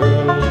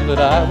girl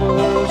that I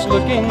was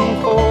looking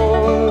for.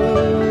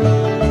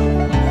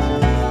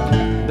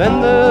 Then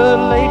the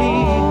lady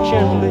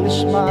gently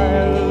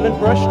smiled and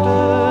brushed a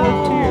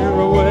tear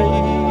away.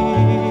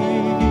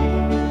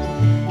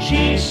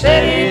 She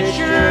said, "It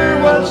sure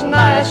was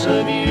nice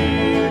of you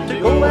to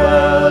go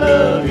out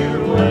of your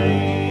way."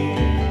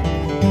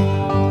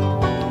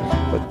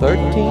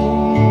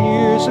 13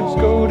 years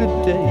ago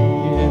today,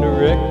 in a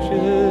wreck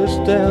just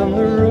down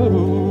the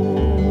road,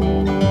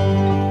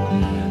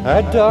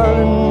 our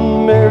darling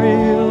Mary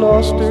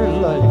lost her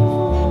life,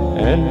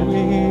 and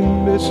we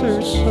miss her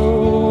so.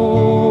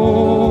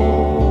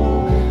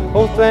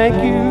 Oh, thank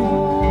you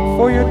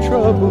for your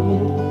trouble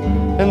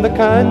and the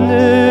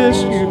kindness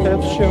you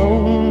have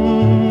shown.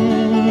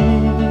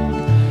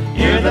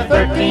 You're the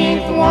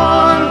 13th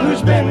one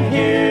who's been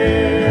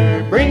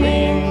here,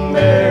 bringing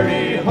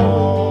Mary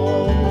home.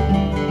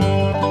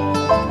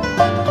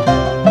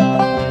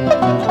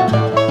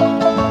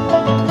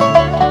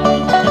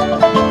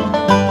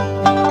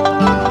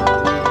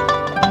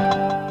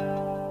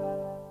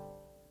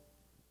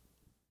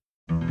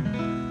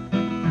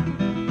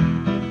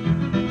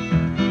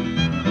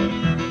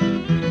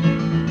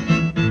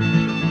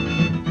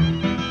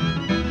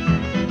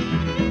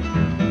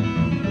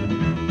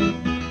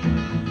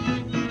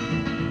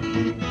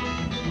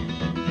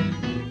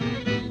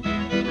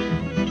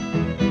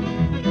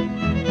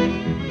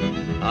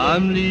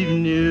 I'm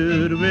leaving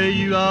you to wear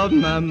you off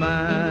my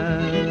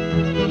mind.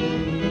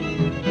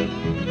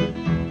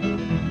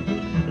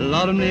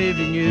 Lord, I'm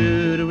leaving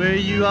you to wear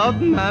you off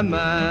my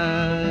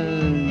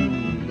mind.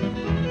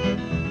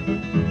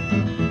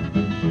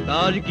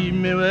 Lord, you keep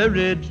me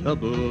worried,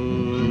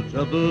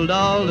 troubled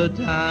all the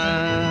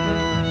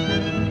time.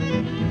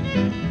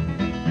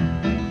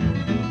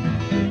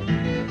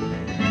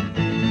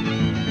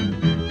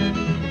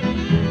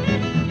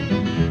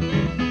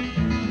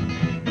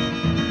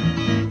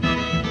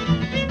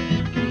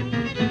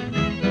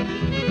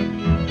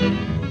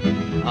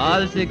 Are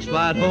the 6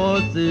 white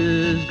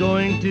horses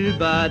going to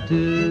buy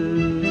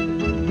two?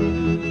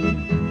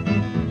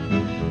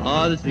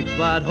 Are the 6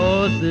 white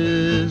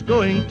horses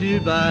going to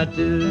buy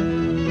two?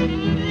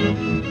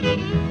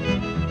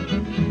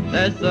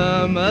 That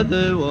some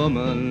other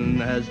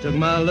woman has took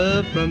my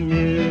love from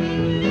you.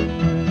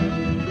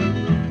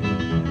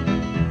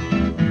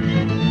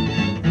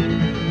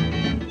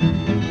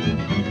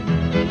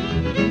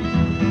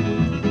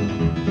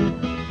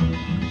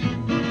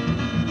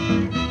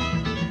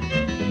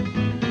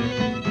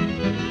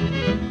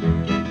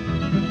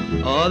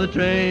 Oh, the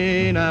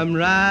train I'm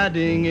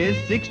riding is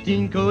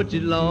 16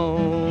 coaches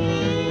long.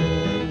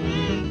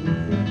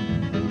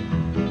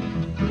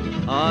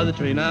 Oh, the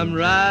train I'm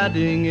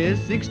riding is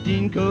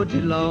 16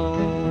 coaches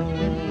long.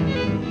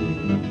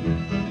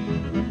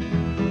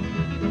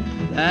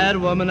 That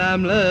woman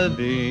I'm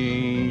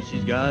loving,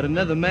 she's got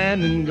another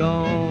man and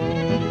gone.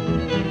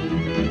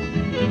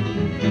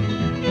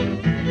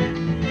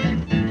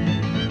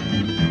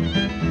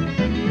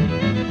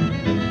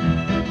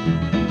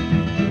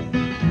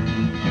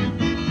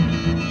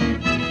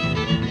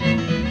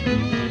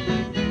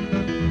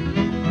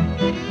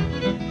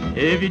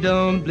 If you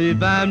don't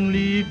believe I'm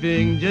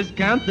leaving, just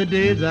count the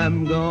days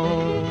I'm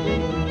gone.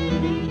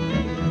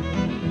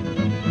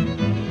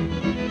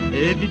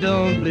 If you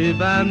don't believe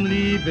I'm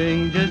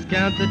leaving, just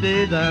count the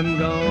days I'm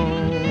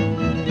gone.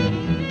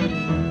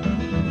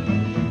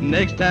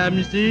 Next time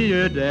you see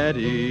your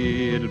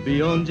daddy, it'll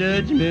be on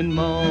Judgment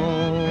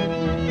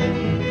Morn.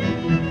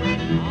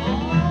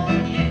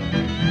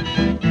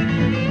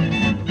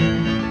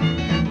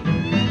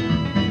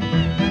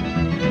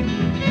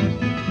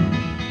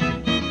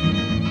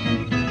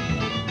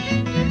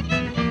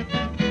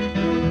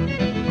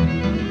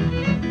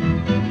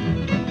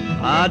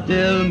 Ah,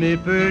 tell me,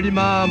 pretty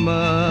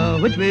mama,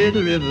 which way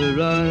the river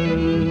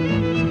runs?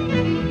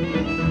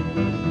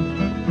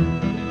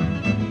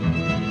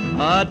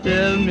 Ah,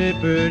 tell me,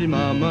 pretty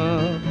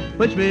mama,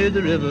 which way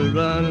the river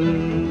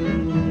runs?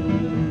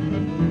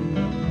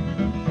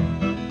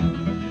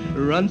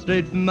 Run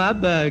straight from my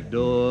back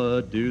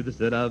door to the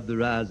set of the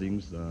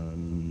rising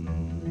sun.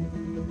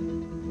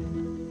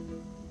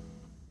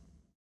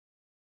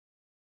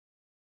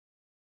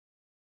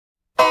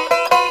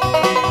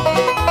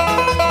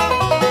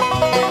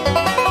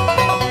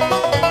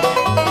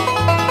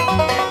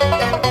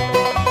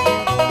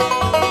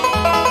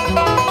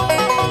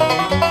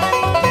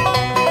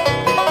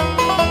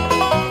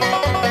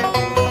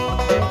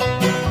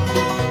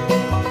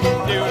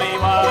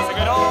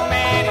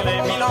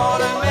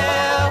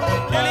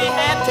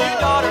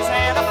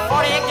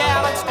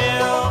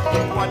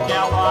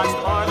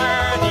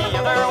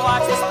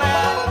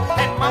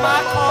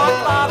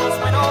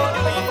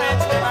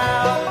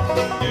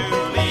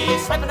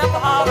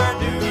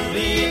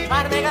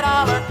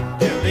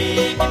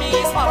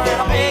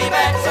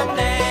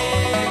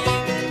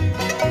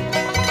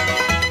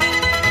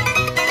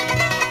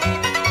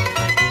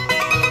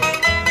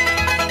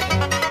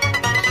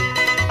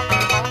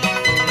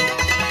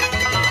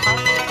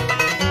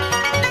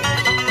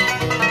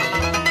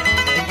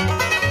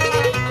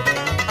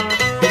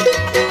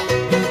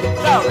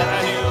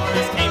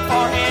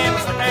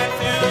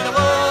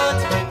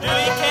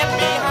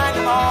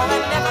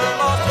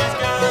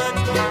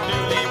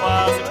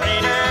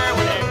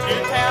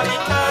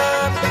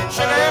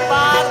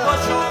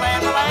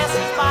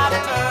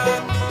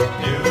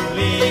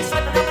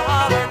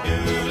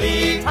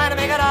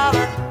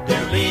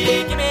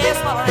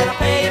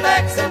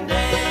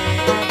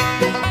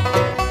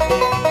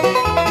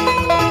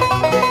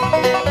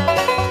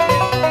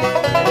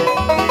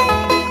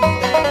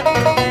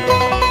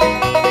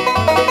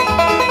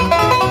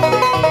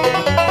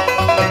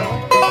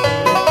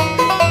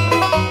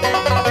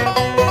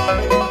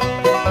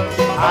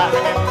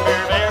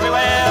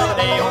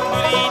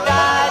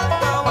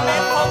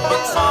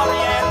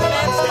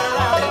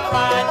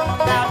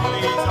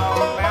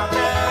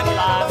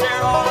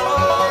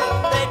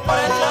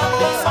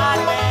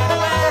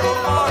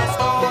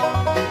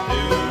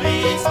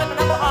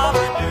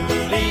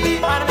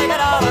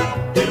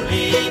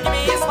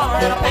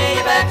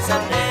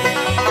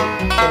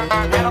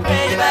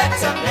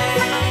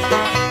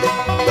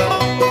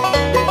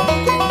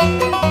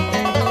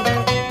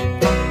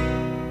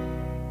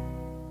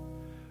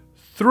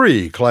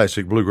 Three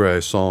classic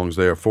bluegrass songs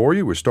there for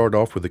you. We start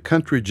off with the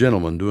Country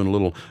Gentleman doing a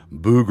little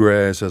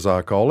bluegrass, as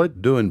I call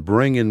it, doing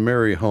Bringin'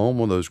 Mary Home,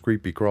 one of those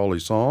creepy crawly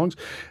songs.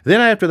 Then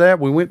after that,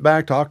 we went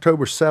back to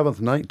October 7th,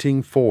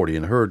 1940,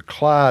 and heard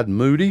Clyde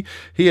Moody.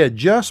 He had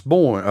just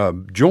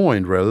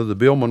joined the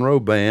Bill Monroe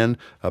Band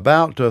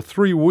about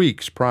 3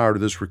 weeks prior to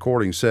this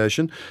recording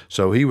session,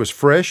 so he was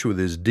fresh with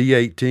his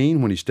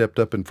D18 when he stepped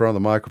up in front of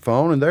the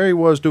microphone, and there he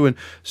was doing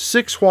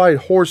Six White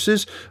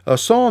Horses, a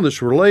song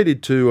that's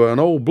related to an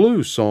old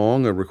blues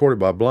song recorded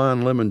by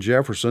Blind Lemon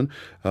Jefferson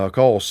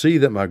called See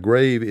That My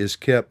Grave Is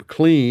Kept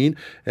Clean.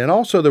 And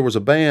also there was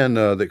a band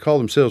that called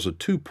themselves the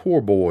Two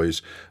Poor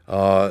Boys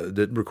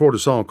that recorded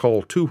a song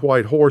called Two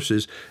White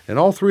Horses. And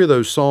all three of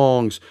those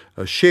songs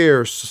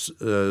share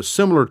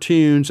similar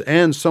tunes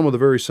and some of the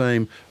very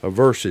same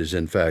verses,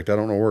 in fact. I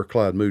don't know where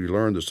Clyde Moody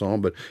learned the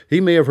song, but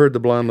he may have heard the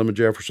Blind Lemon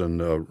Jefferson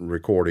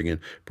recording and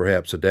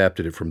perhaps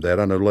adapted it from that.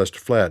 I know Lester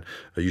Flatt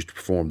used to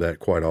perform that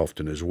quite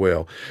often as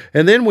well.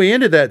 And then we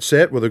ended that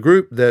set with a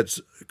group that's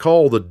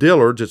called the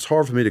Dillards. It's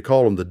hard for me to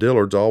call them the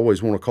Dillards. I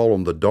always want to call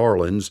them the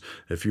Darlings,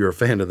 if you're a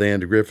fan of the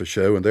Andy Griffith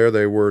Show. And there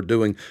they were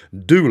doing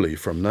Dooley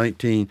from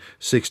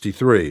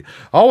 1963.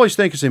 I always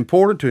think it's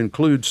important to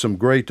include some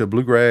great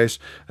bluegrass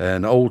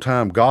and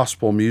old-time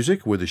gospel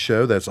music with the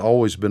show. That's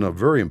always been a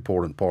very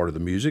important part of the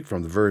music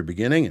from the very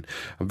beginning. And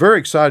I'm very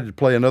excited to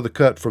play another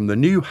cut from the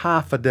new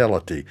High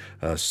Fidelity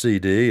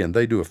CD, and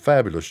they do a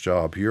fabulous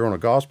job here on a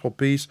gospel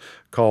piece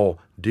called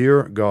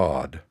Dear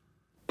God.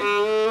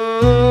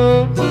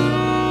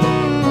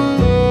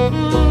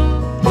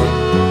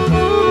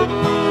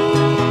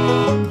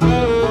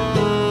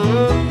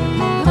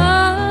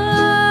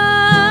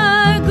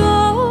 I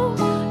go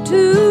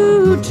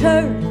to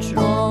church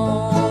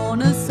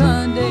on a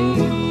Sunday.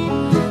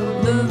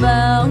 The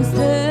vows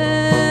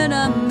that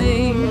I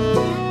made,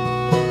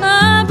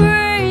 I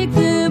break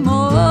them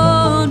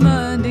on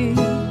Monday.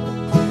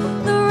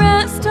 The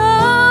rest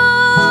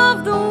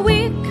of the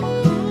week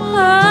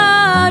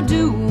I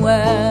do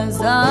as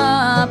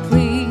I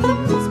please.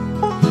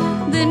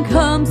 Then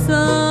come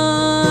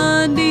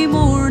Sunday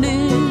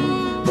morning,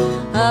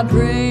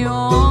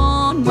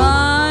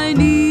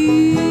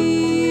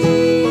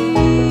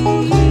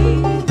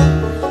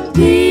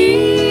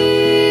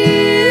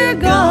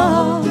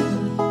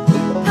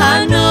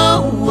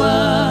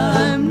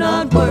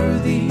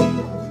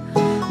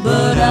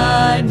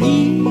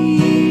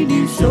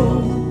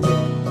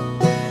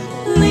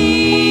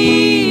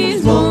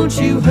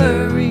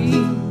 hurry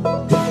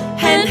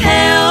and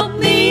help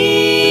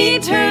me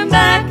turn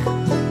back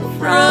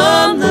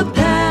from the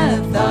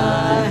path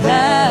I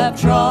have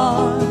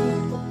trod.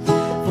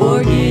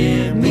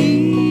 Forgive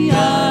me,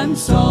 I'm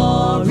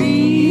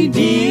sorry,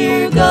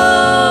 dear God.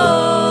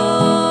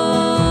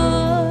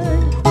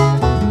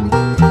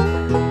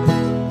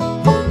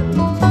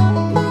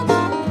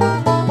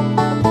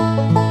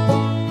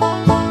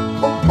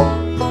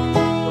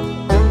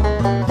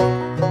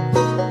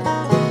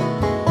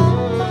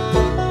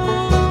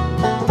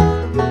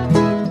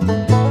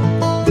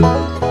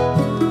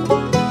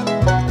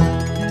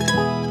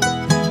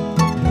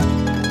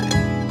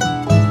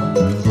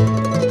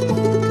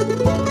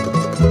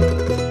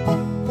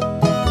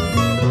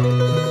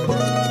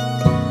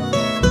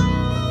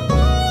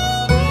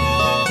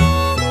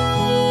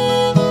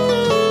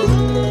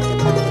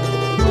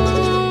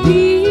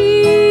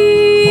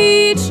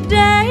 Each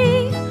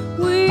day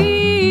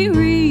we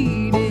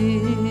read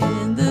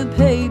in the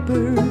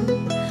paper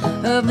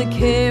of the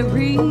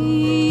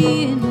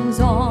carryings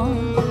on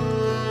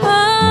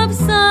of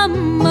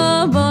some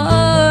of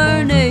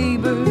our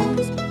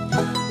neighbors.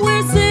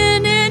 We're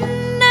sinning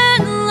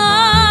and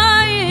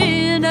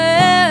lying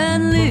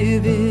and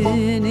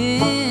living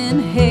in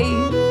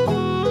hate.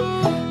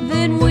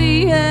 Then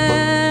we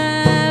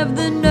have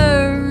the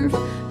nerve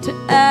to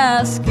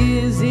ask,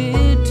 is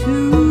it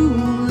too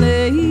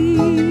late?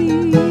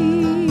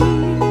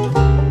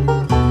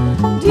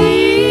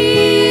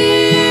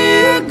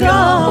 Dear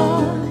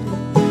God,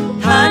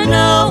 I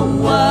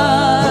know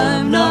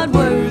I'm not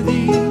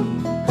worthy,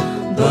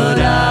 but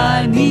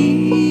I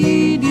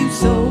need you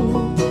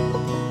so.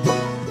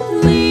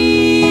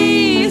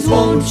 Please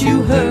won't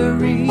you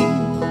hurry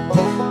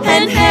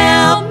and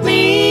help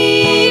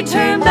me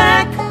turn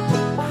back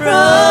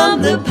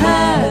from the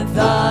path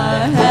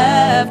I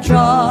have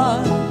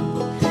trod.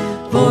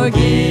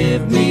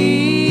 Forgive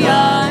me,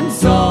 I'm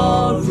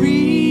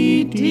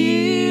sorry,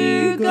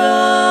 dear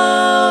God.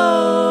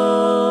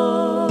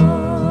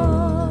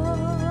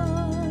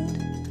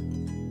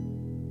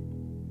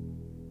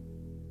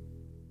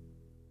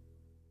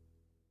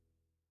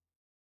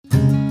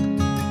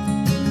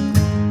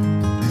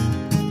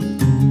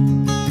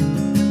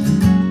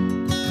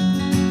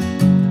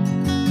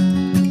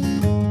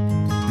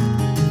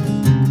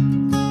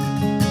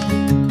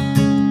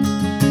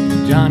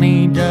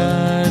 Johnny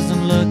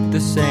doesn't look the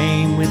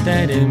same with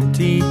that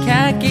empty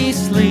khaki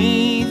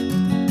sleeve.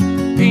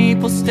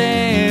 People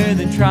stare,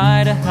 then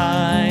try to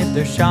hide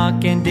their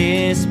shock and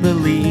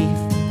disbelief.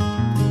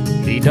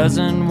 He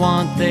doesn't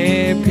want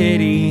their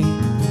pity,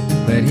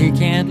 but he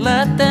can't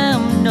let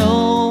them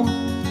know.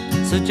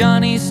 So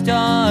Johnny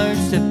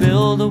starts to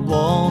build a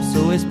wall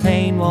so his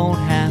pain won't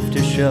have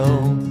to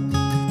show.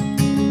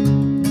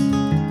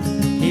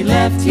 He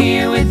left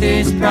here with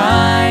his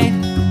pride.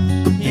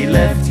 He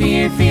left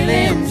here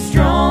feeling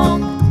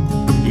strong.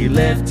 He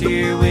left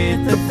here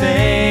with the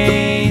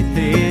faith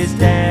his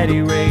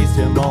daddy raised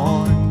him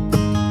on.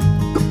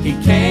 He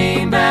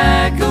came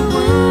back a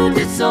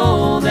wounded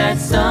soul,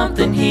 that's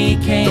something he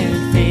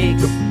can't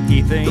fix.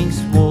 He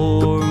thinks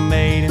war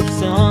made him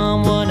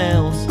someone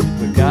else,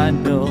 but God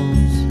knows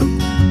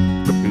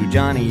who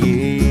Johnny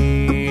is.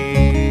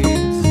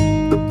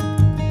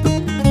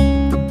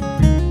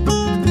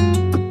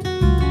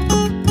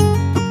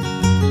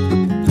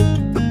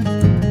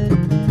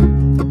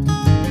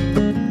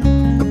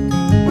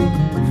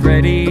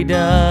 Freddie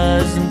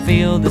doesn't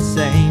feel the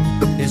same.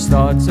 His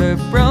thoughts are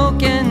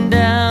broken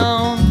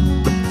down.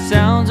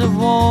 Sounds of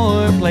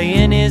war play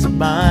in his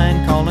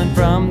mind, calling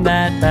from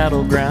that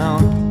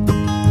battleground.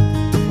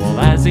 Well,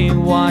 as he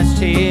watched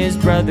his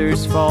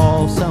brothers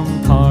fall,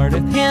 some part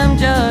of him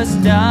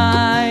just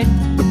died.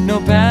 No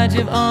badge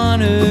of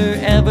honor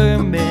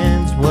ever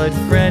mends what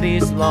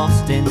Freddie's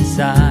lost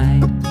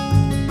inside.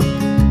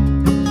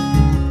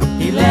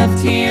 He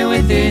left here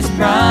with his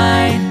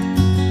pride.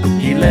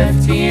 He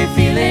left here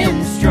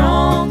feeling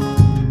strong.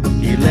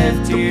 He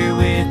left here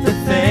with the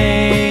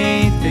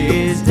faith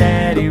his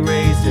daddy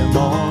raised him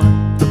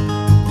on.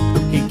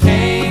 He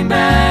came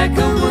back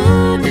a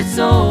wounded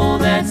soul,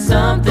 that's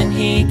something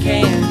he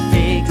can't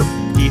fix.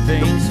 He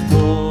thinks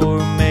war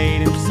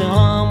made him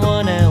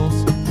someone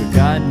else, but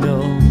God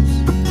knows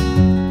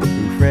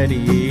who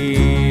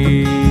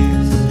Freddie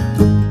is.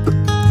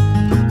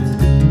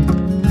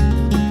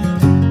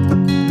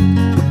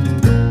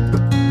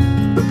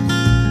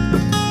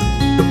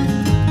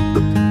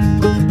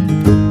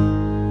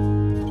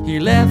 He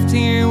left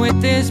here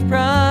with his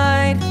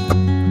pride.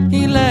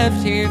 He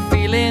left here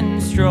feeling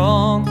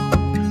strong.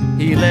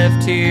 He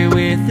left here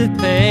with the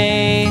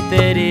faith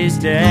that his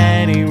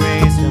daddy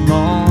raised him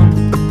on.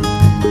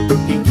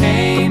 He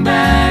came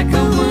back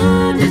a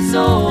wounded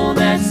soul,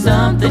 that's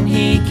something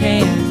he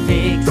can't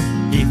fix.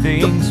 He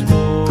thinks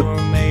war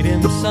made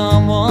him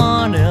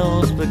someone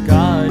else, but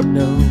God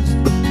knows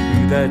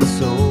who that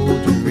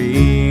soldier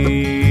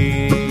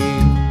is.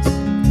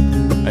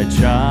 A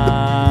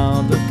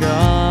child of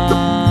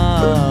God,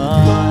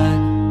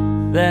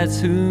 that's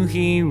who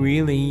he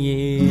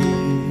really is.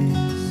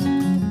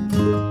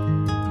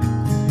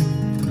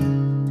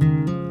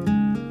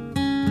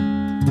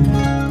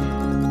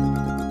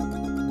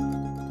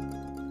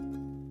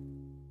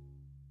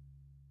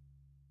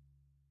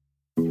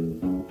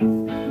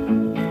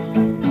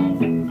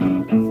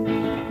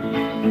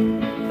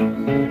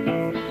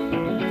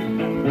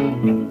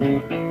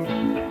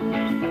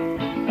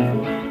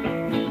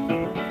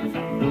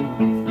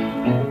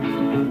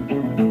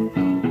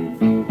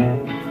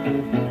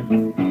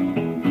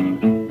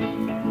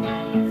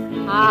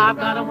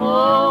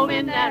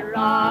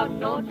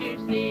 don't you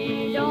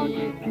see? Don't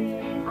you see?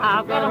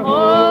 I've got a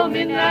home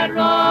in that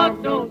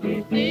rock, don't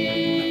you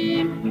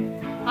see?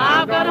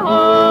 I've got a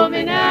home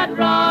in that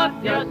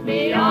rock just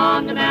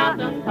beyond the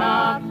mountain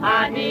top.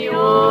 Hide me,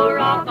 oh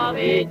rock of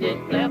ages,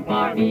 cleft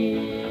for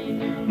me.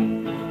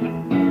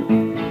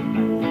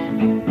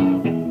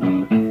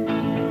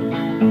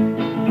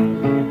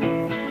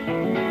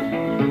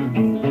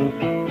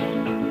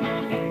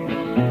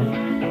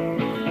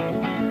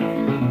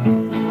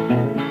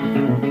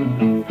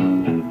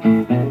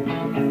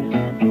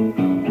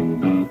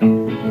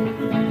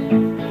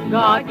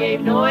 God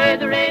gave Noah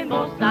the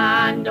rainbow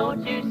sign,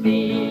 don't you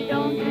see?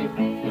 Don't you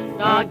see?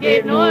 God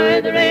gave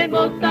Noah the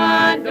rainbow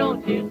sign,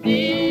 don't you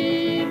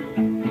see?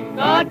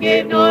 God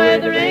gave Noah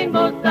the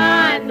rainbow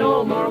sign,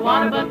 no more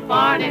water but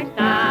for next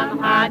time.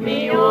 Hide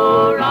me,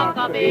 oh rock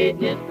of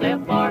ages,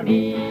 cleft for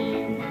me.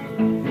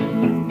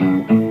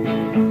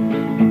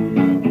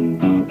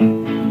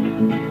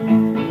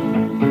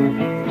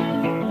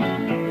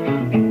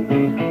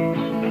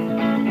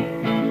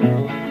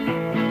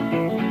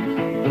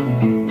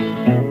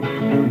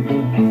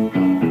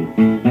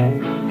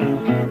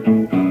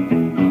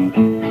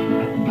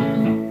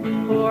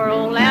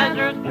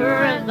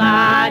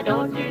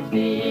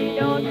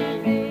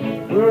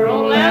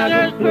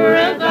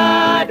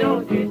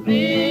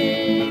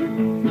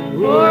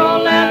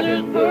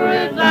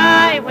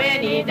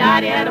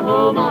 He had a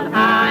home on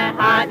high,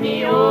 hide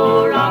me,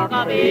 oh rock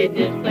of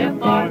ages, cleft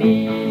for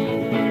me.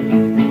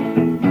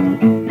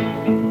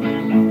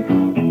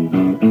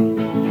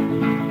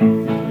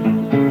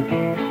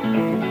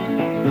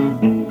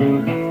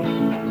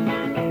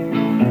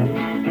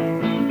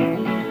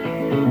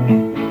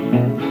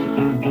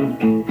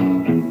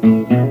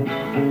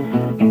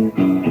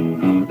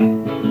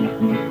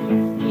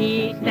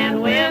 East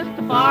and west,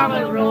 the far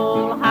will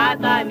roll,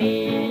 hide by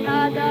me.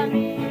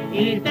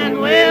 East and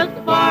west,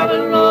 the far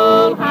will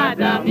roll, hide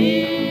by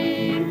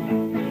me.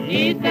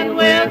 East and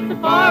west, the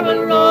far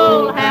will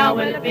roll, how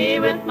will it be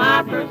with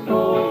my poor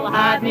soul?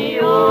 Hide me,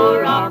 oh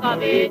rock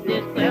of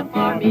ages, cleft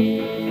for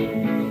me.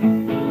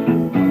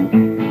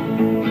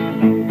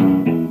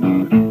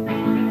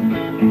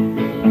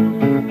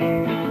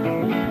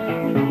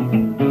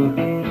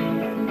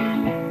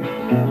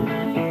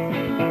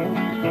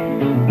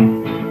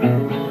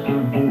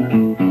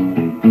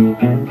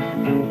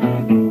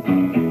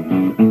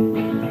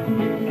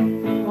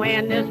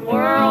 When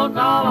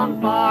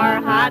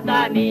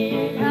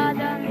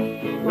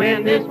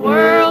this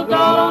world's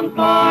all on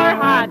fire,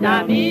 hide thy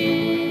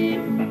me.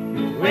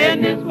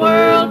 When this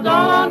world's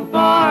all on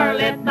fire,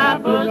 let thy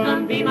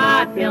bosom be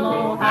my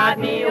pillow. Hide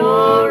me,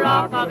 oh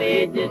rock of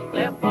ages,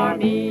 cleft for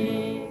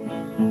me.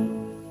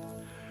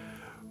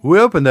 We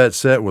opened that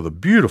set with a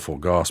beautiful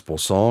gospel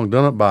song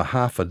done up by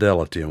High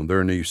Fidelity on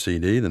their new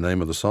CD. The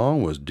name of the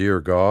song was Dear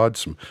God.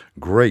 Some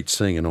great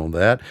singing on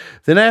that.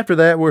 Then after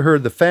that, we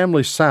heard the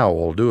Family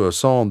Sowell do a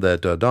song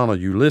that Donna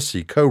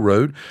Ulysses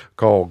co-wrote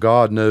called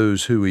God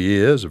Knows Who He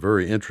Is, a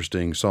very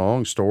interesting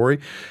song story.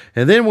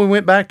 And then we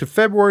went back to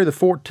February the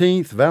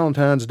 14th,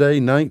 Valentine's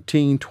Day,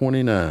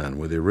 1929,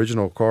 with the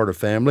original Carter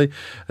family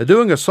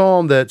doing a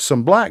song that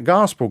some black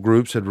gospel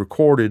groups had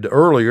recorded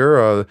earlier.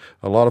 A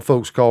lot of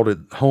folks called it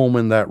Home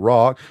in That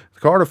Rock. The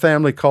Carter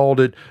family called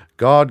it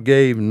God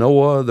Gave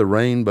Noah the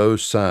Rainbow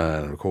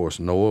Sign. And of course,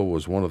 Noah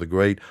was one of the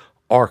great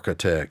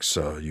architects.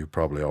 You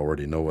probably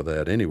already know of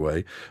that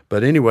anyway.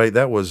 But anyway,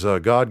 that was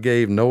God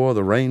Gave Noah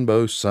the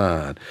Rainbow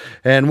Sign.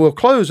 And we'll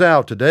close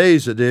out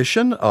today's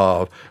edition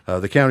of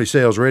the County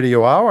Sales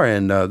Radio Hour.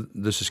 And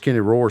this is Kenny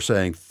Rohr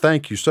saying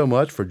thank you so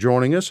much for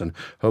joining us, and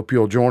hope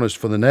you'll join us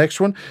for the next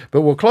one.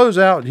 But we'll close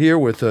out here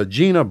with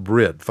Gina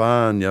Britt,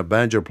 fine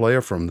banjo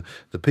player from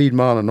the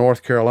Piedmont of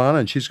North Carolina,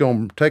 and she's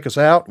going to take us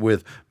out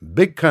with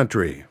Big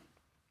Country.